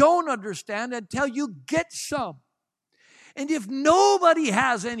that you don't understand until you get some. And if nobody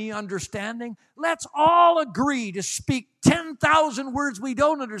has any understanding, let's all agree to speak 10,000 words we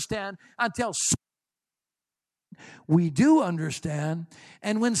don't understand until we do understand.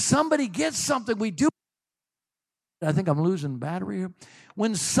 And when somebody gets something we do, I think I'm losing battery here.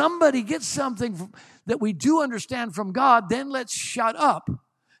 When somebody gets something that we do understand from God, then let's shut up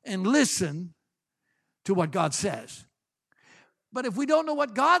and listen to what God says. But if we don't know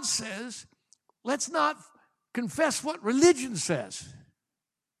what God says, let's not confess what religion says.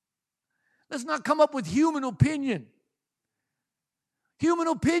 Let's not come up with human opinion. Human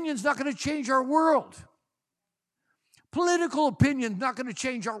opinion is not going to change our world. Political opinion is not going to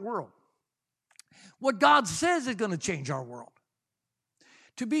change our world. What God says is going to change our world.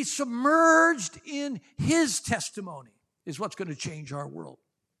 To be submerged in His testimony is what's going to change our world.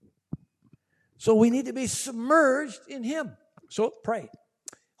 So we need to be submerged in Him. So pray.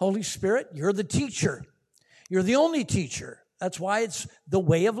 Holy Spirit, you're the teacher. You're the only teacher. That's why it's the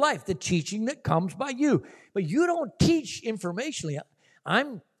way of life, the teaching that comes by you. But you don't teach informationally.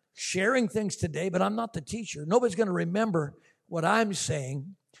 I'm sharing things today, but I'm not the teacher. Nobody's going to remember what I'm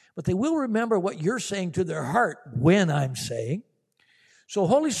saying, but they will remember what you're saying to their heart when I'm saying. So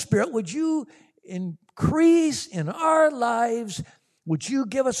Holy Spirit, would you increase in our lives? Would you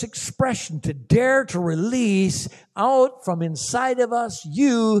give us expression to dare to release out from inside of us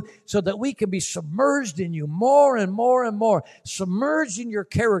you so that we can be submerged in you more and more and more, submerged in your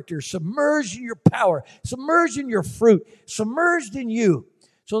character, submerged in your power, submerged in your fruit, submerged in you,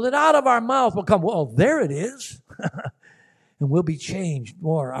 so that out of our mouth will come, well, there it is. And we'll be changed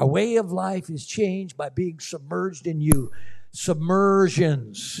more. Our way of life is changed by being submerged in you.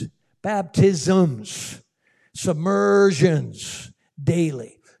 Submersions, baptisms, submersions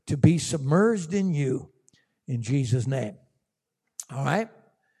daily. To be submerged in you in Jesus' name. All right.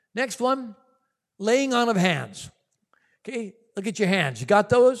 Next one, laying on of hands. Okay, look at your hands. You got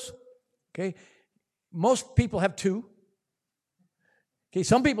those? Okay. Most people have two. Okay,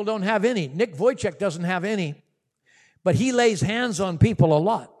 some people don't have any. Nick Wojcik doesn't have any. But he lays hands on people a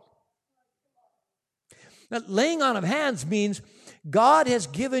lot. Now, laying on of hands means God has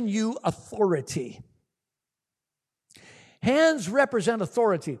given you authority. Hands represent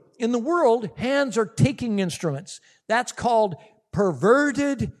authority. In the world, hands are taking instruments. That's called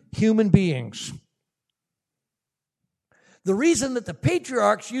perverted human beings. The reason that the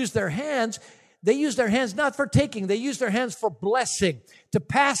patriarchs use their hands, they use their hands not for taking, they use their hands for blessing, to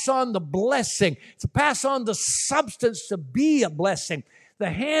pass on the blessing, to pass on the substance to be a blessing. The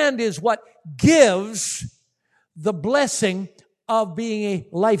hand is what gives the blessing of being a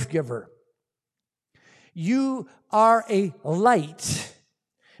life giver. You are a light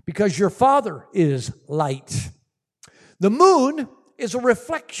because your Father is light. The moon is a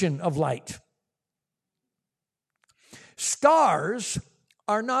reflection of light. Stars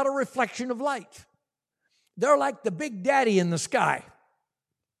are not a reflection of light. They're like the big daddy in the sky.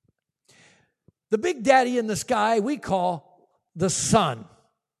 The big daddy in the sky we call the sun.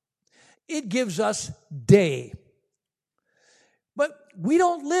 It gives us day. But we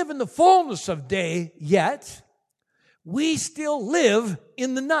don't live in the fullness of day yet. We still live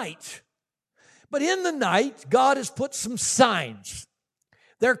in the night. But in the night, God has put some signs.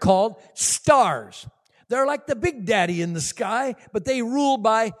 They're called stars. They're like the big daddy in the sky, but they rule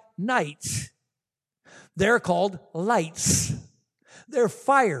by night. They're called lights. They're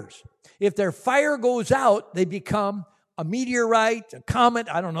fires. If their fire goes out, they become a meteorite, a comet.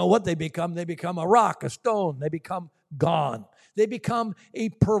 I don't know what they become. They become a rock, a stone. They become gone. They become a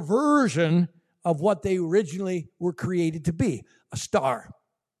perversion of what they originally were created to be, a star.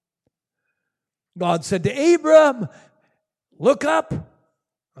 God said to Abram, look up.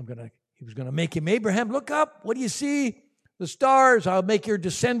 He was going to make him Abraham. Look up. What do you see? The stars. I'll make your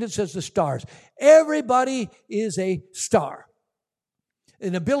descendants as the stars. Everybody is a star.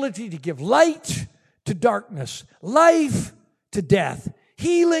 An ability to give light to darkness, life to death,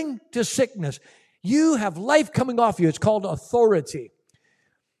 healing to sickness. You have life coming off you. It's called authority.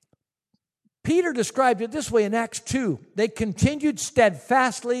 Peter described it this way in Acts 2. They continued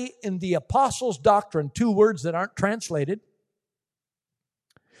steadfastly in the apostles' doctrine. Two words that aren't translated.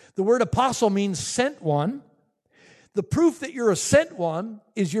 The word apostle means sent one. The proof that you're a sent one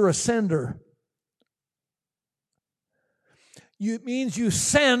is you're a sender. It means you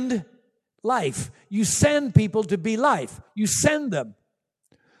send life. You send people to be life. You send them.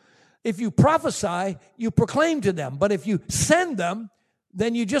 If you prophesy, you proclaim to them. But if you send them,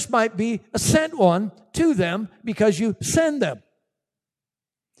 then you just might be a sent one to them because you send them.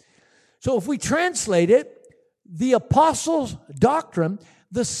 So if we translate it, the apostles' doctrine,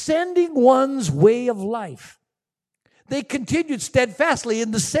 the sending one's way of life. They continued steadfastly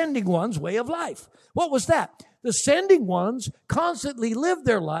in the sending one's way of life. What was that? The sending ones constantly lived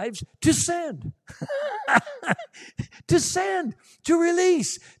their lives to send. To send, to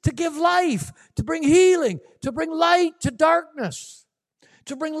release, to give life, to bring healing, to bring light to darkness,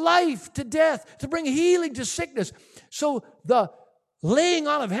 to bring life to death, to bring healing to sickness. So the laying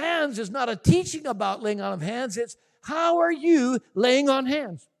on of hands is not a teaching about laying on of hands. It's how are you laying on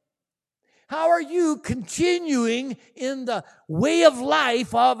hands? How are you continuing in the way of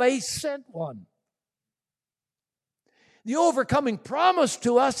life of a sent one? The overcoming promise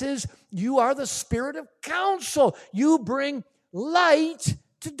to us is you are the spirit of counsel. You bring light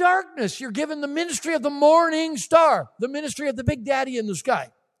to darkness. You're given the ministry of the morning star, the ministry of the big daddy in the sky.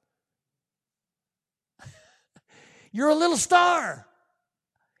 You're a little star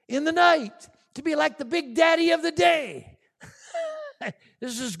in the night to be like the big daddy of the day.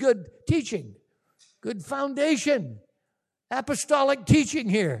 This is good teaching, good foundation, apostolic teaching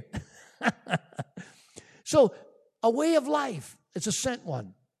here. So, a way of life. It's a sent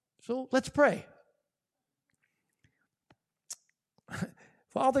one. So let's pray.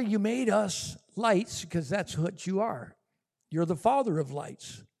 Father, you made us lights because that's what you are. You're the Father of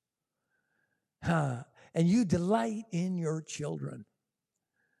lights. And you delight in your children.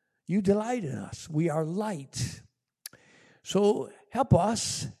 You delight in us. We are light. So help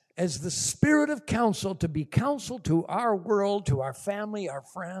us as the spirit of counsel to be counsel to our world, to our family, our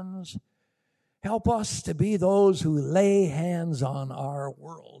friends. Help us to be those who lay hands on our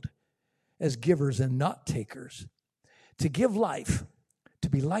world as givers and not takers. To give life, to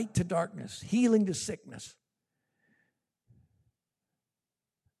be light to darkness, healing to sickness,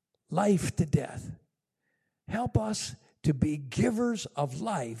 life to death. Help us to be givers of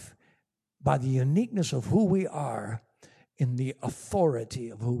life by the uniqueness of who we are in the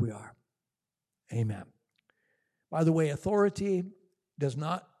authority of who we are. Amen. By the way, authority does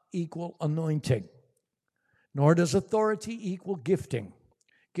not equal anointing, nor does authority equal gifting.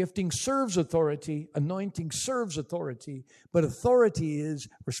 Gifting serves authority, anointing serves authority, but authority is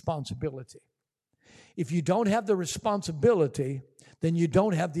responsibility. If you don't have the responsibility, then you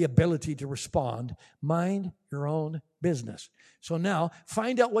don't have the ability to respond. Mind your own business. So now,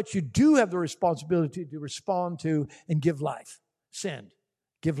 find out what you do have the responsibility to respond to and give life. Send,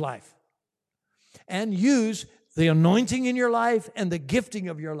 give life. And use the anointing in your life and the gifting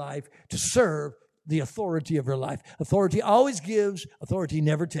of your life to serve the authority of your life. Authority always gives, authority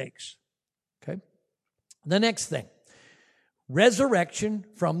never takes. Okay? The next thing, resurrection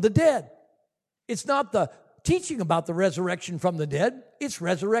from the dead. It's not the teaching about the resurrection from the dead, it's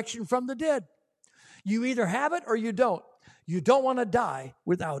resurrection from the dead. You either have it or you don't. You don't want to die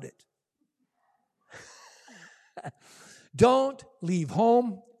without it. Don't leave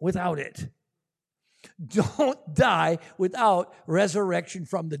home without it. Don't die without resurrection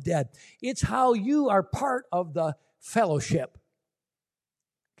from the dead. It's how you are part of the fellowship.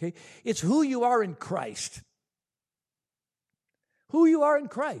 Okay? It's who you are in Christ. Who you are in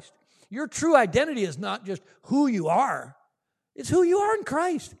Christ. Your true identity is not just who you are. It's who you are in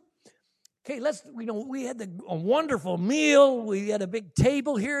Christ. Okay, we had a wonderful meal. We had a big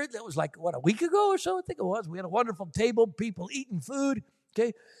table here that was like, a week ago or so? I think it was. We had a wonderful table, people eating food.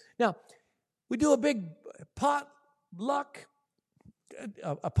 Okay, now, we do a big potluck.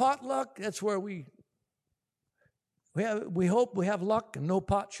 A potluck, that's where we hope we have luck and no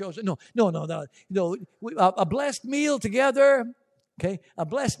pot shows. No. A blessed meal together. Okay, a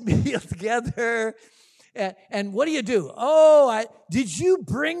blessed meal together. And what do you do? Did you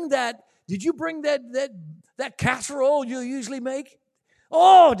bring that casserole you usually make?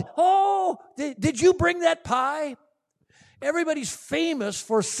 Did you bring that pie? Everybody's famous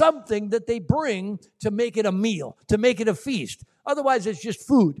for something that they bring to make it a meal, to make it a feast. Otherwise, it's just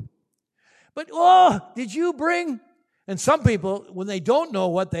food. But, did you bring? And some people, when they don't know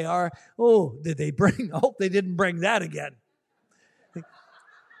what they are, did they bring? I hope they didn't bring that again.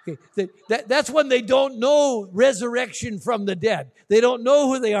 Okay. That's when they don't know resurrection from the dead. They don't know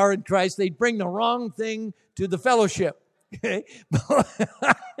who they are in Christ. They bring the wrong thing to the fellowship. Okay?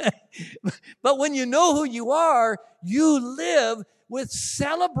 But when you know who you are, you live with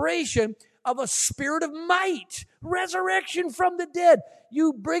celebration of a spirit of might, resurrection from the dead.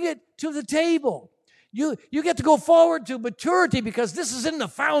 You bring it to the table. You get to go forward to maturity because this is in the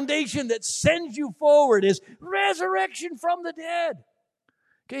foundation that sends you forward is resurrection from the dead.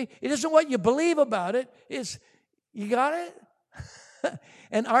 Okay? It isn't what you believe about it. It's, you got it?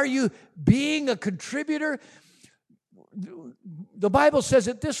 And are you being a contributor? the Bible says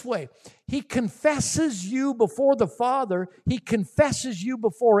it this way. He confesses you before the Father. He confesses you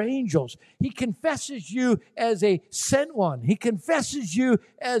before angels. He confesses you as a sent one. He confesses you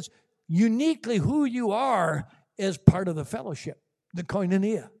as uniquely who you are as part of the fellowship, the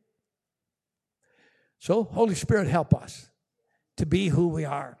koinonia. So, Holy Spirit, help us to be who we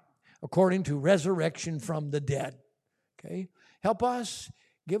are according to resurrection from the dead. Okay? Help us.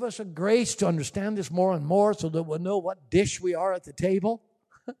 Give us a grace to understand this more and more so that we'll know what dish we are at the table,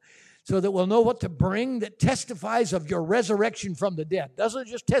 so that we'll know what to bring that testifies of your resurrection from the dead. Doesn't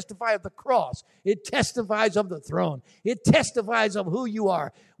just testify of the cross. It testifies of the throne. It testifies of who you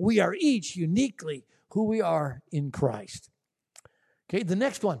are. We are each uniquely who we are in Christ. Okay, the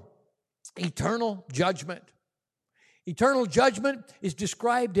next one, eternal judgment. Eternal judgment is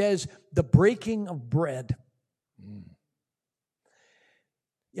described as the breaking of bread.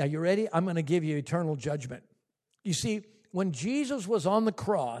 Yeah, you ready? I'm going to give you eternal judgment. You see, when Jesus was on the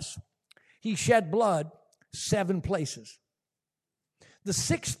cross, he shed blood 7 places. The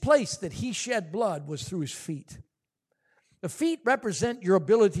 6th place that he shed blood was through his feet. The feet represent your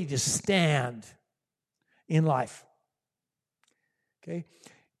ability to stand in life. Okay?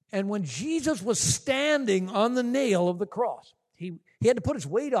 And when Jesus was standing on the nail of the cross, he had to put his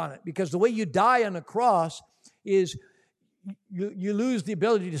weight on it, because the way you die on a cross is you lose the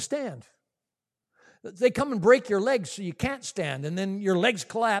ability to stand. They come and break your legs so you can't stand, and then your legs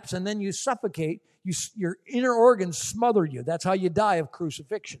collapse, and then you suffocate. Your inner organs smother you. That's how you die of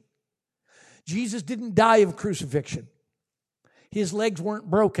crucifixion. Jesus didn't die of crucifixion. His legs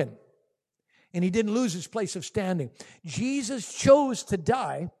weren't broken, and he didn't lose his place of standing. Jesus chose to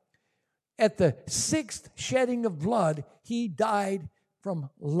die. At the 6th shedding of blood, he died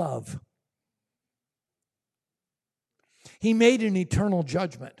from love. He made an eternal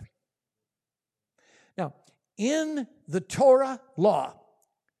judgment. Now, in the Torah law,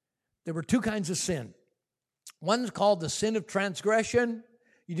 there were 2 kinds of sin. One's called the sin of transgression.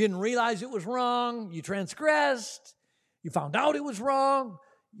 You didn't realize it was wrong. You transgressed. You found out it was wrong.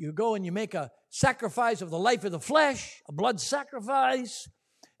 You go and you make a sacrifice of the life of the flesh, a blood sacrifice,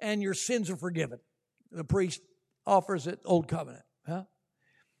 and your sins are forgiven. The priest offers it, Old Covenant. Huh?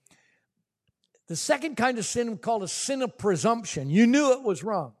 The second kind of sin called a sin of presumption. You knew it was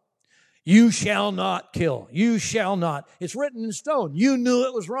wrong. You shall not kill. You shall not. It's written in stone. You knew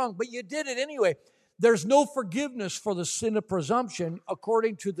it was wrong, but you did it anyway. There's no forgiveness for the sin of presumption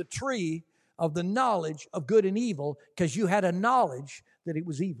according to the tree of the knowledge of good and evil, because you had a knowledge that it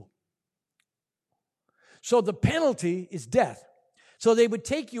was evil. So the penalty is death. So they would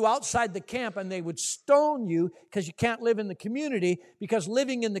take you outside the camp and they would stone you because you can't live in the community, because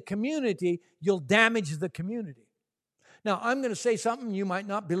living in the community, you'll damage the community. Now, I'm going to say something you might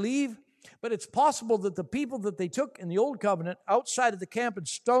not believe, but it's possible that the people that they took in the Old Covenant outside of the camp and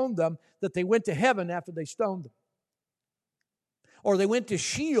stoned them, that they went to heaven after they stoned them. Or they went to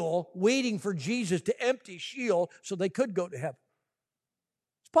Sheol waiting for Jesus to empty Sheol so they could go to heaven.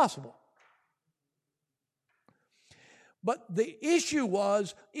 It's possible. But the issue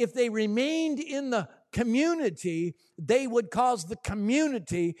was, if they remained in the community, they would cause the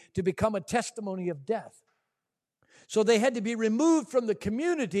community to become a testimony of death. So they had to be removed from the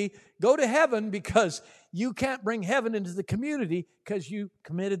community, go to heaven, because you can't bring heaven into the community because you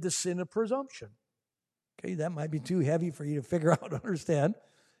committed the sin of presumption. Okay, that might be too heavy for you to figure out and understand.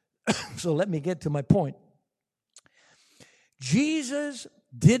 So let me get to my point. Jesus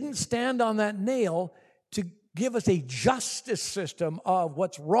didn't stand on that nail to give us a justice system of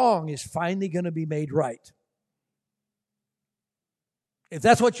what's wrong is finally going to be made right. If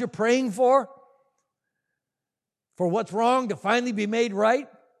that's what you're praying for what's wrong to finally be made right,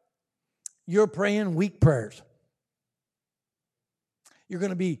 you're praying weak prayers. You're going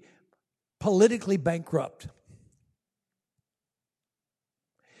to be politically bankrupt.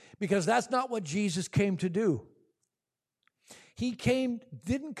 Because that's not what Jesus came to do. He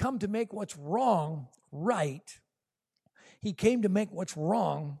didn't come to make what's wrong right. He came to make what's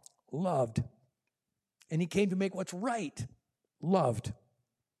wrong loved. And he came to make what's right loved.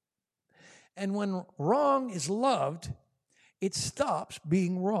 And when wrong is loved, it stops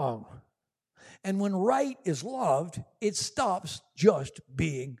being wrong. And when right is loved, it stops just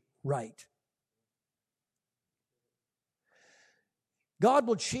being right. God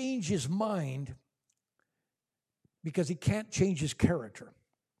will change his mind because he can't change his character.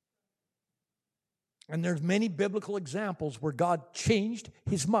 And there's many biblical examples where God changed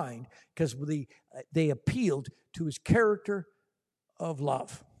his mind because they appealed to his character of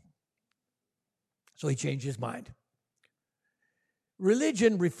love. So he changed his mind.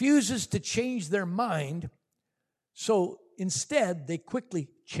 Religion refuses to change their mind, So instead, they quickly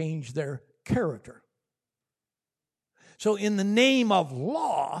change their character. So in the name of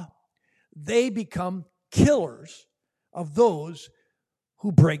law, they become killers of those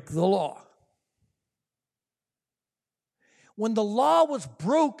who break the law. When the law was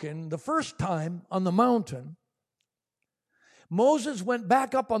broken the first time on the mountain, Moses went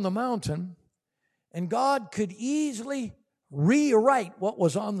back up on the mountain, and God could easily rewrite what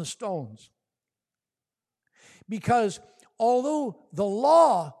was on the stones. Because although the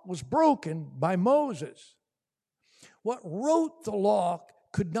law was broken by Moses, what wrote the law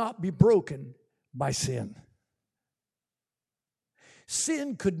could not be broken by sin.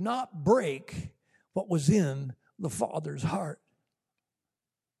 Sin could not break what was in the Father's heart.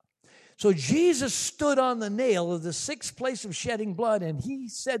 So Jesus stood on the nail of the sixth place of shedding blood, and he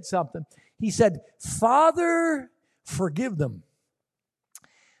said something. He said, Father, forgive them.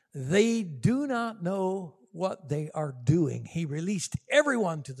 They do not know what they are doing. He released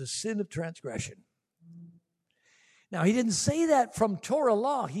everyone to the sin of transgression. Now, he didn't say that from Torah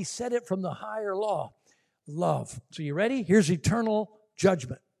law. He said it from the higher law, love. So you ready? Here's eternal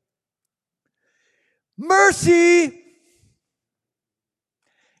judgment. Mercy,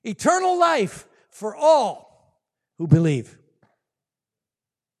 eternal life for all who believe.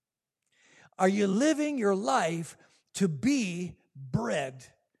 Are you living your life to be bread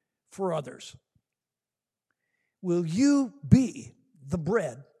for others? Will you be the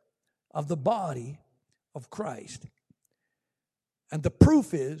bread of the body of Christ? And the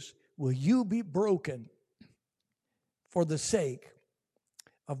proof is, will you be broken for the sake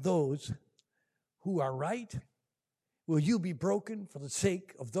of those who are right? Will you be broken for the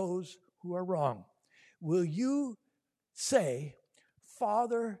sake of those who are wrong? Will you say,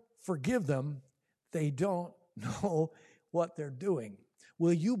 Father, forgive them, they don't know what they're doing?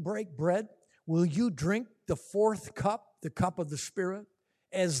 Will you break bread? Will you drink the fourth cup, the cup of the Spirit,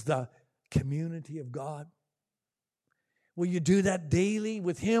 as the community of God? Will you do that daily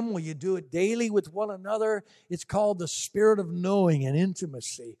with Him? Will you do it daily with one another? It's called the spirit of knowing and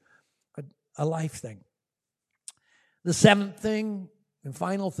intimacy, a life thing. The seventh thing and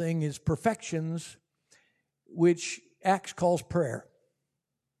final thing is perfections, which Acts calls prayer.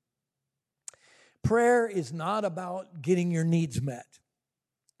 Prayer is not about getting your needs met.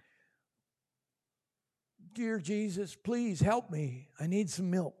 Dear Jesus, please help me. I need some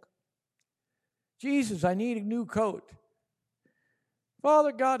milk. Jesus, I need a new coat.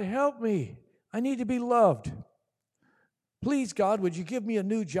 Father God, help me. I need to be loved. Please, God, would you give me a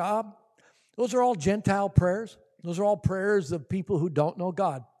new job? Those are all Gentile prayers. Those are all prayers of people who don't know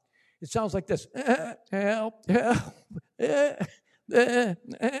God. It sounds like this. Help,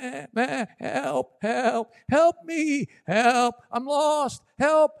 help me, help, I'm lost,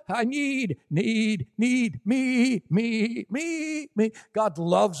 help, I need, me. God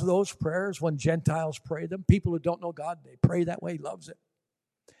loves those prayers when Gentiles pray them. People who don't know God, they pray that way, He loves it.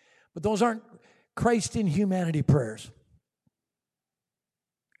 But those aren't Christ in humanity prayers.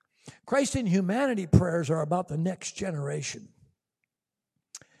 Christ in humanity prayers are about the next generation.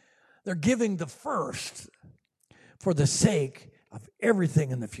 They're giving the first for the sake of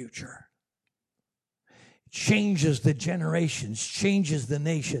everything in the future. It changes the generations, changes the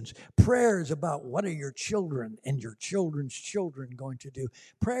nations. Prayer is about what are your children and your children's children going to do.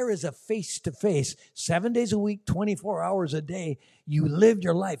 Prayer is a face-to-face, 7 days a week, 24 hours a day. You live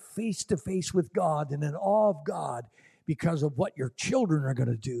your life face-to-face with God and in awe of God because of what your children are going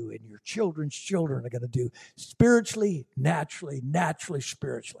to do and your children's children are going to do spiritually, naturally,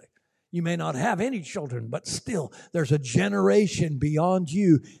 spiritually. You may not have any children, but still, there's a generation beyond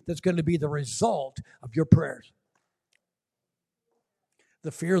you that's going to be the result of your prayers.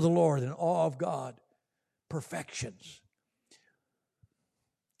 The fear of the Lord and awe of God. Perfections.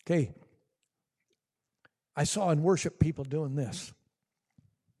 Okay. I saw in worship people doing this.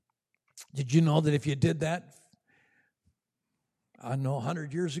 Did you know that if you did that, I don't know,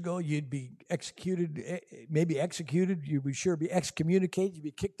 100 years ago, you'd be executed, maybe executed, you'd be sure be excommunicated, you'd be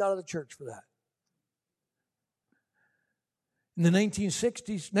kicked out of the church for that. In the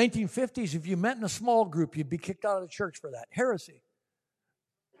 1960s, 1950s, if you met in a small group, you'd be kicked out of the church for that. Heresy.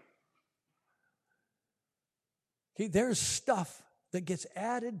 Okay, there's stuff that gets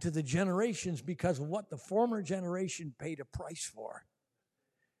added to the generations because of what the former generation paid a price for.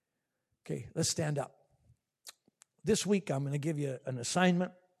 Okay, let's stand up. This week, I'm going to give you an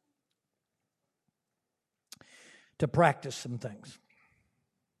assignment to practice some things.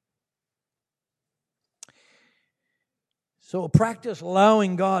 So practice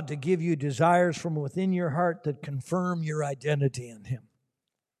allowing God to give you desires from within your heart that confirm your identity in Him.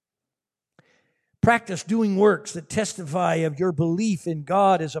 Practice doing works that testify of your belief in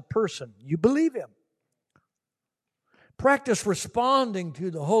God as a person. You believe Him. Practice responding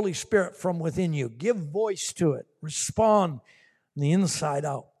to the Holy Spirit from within you. Give voice to it. Respond from the inside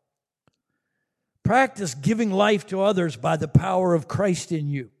out. Practice giving life to others by the power of Christ in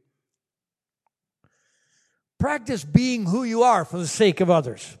you. Practice being who you are for the sake of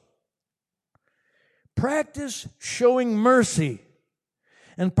others. Practice showing mercy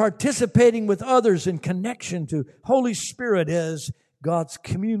and participating with others in connection to Holy Spirit as God's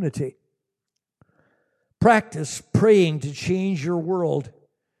community. Practice praying to change your world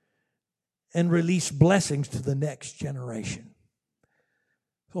and release blessings to the next generation.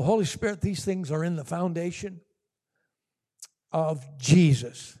 So, Holy Spirit, these things are in the foundation of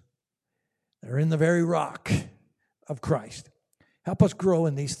Jesus. They're in the very rock of Christ. Help us grow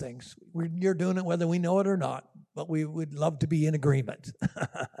in these things. You're doing it whether we know it or not, but we would love to be in agreement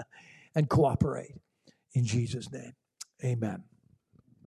and cooperate. In Jesus' name, amen.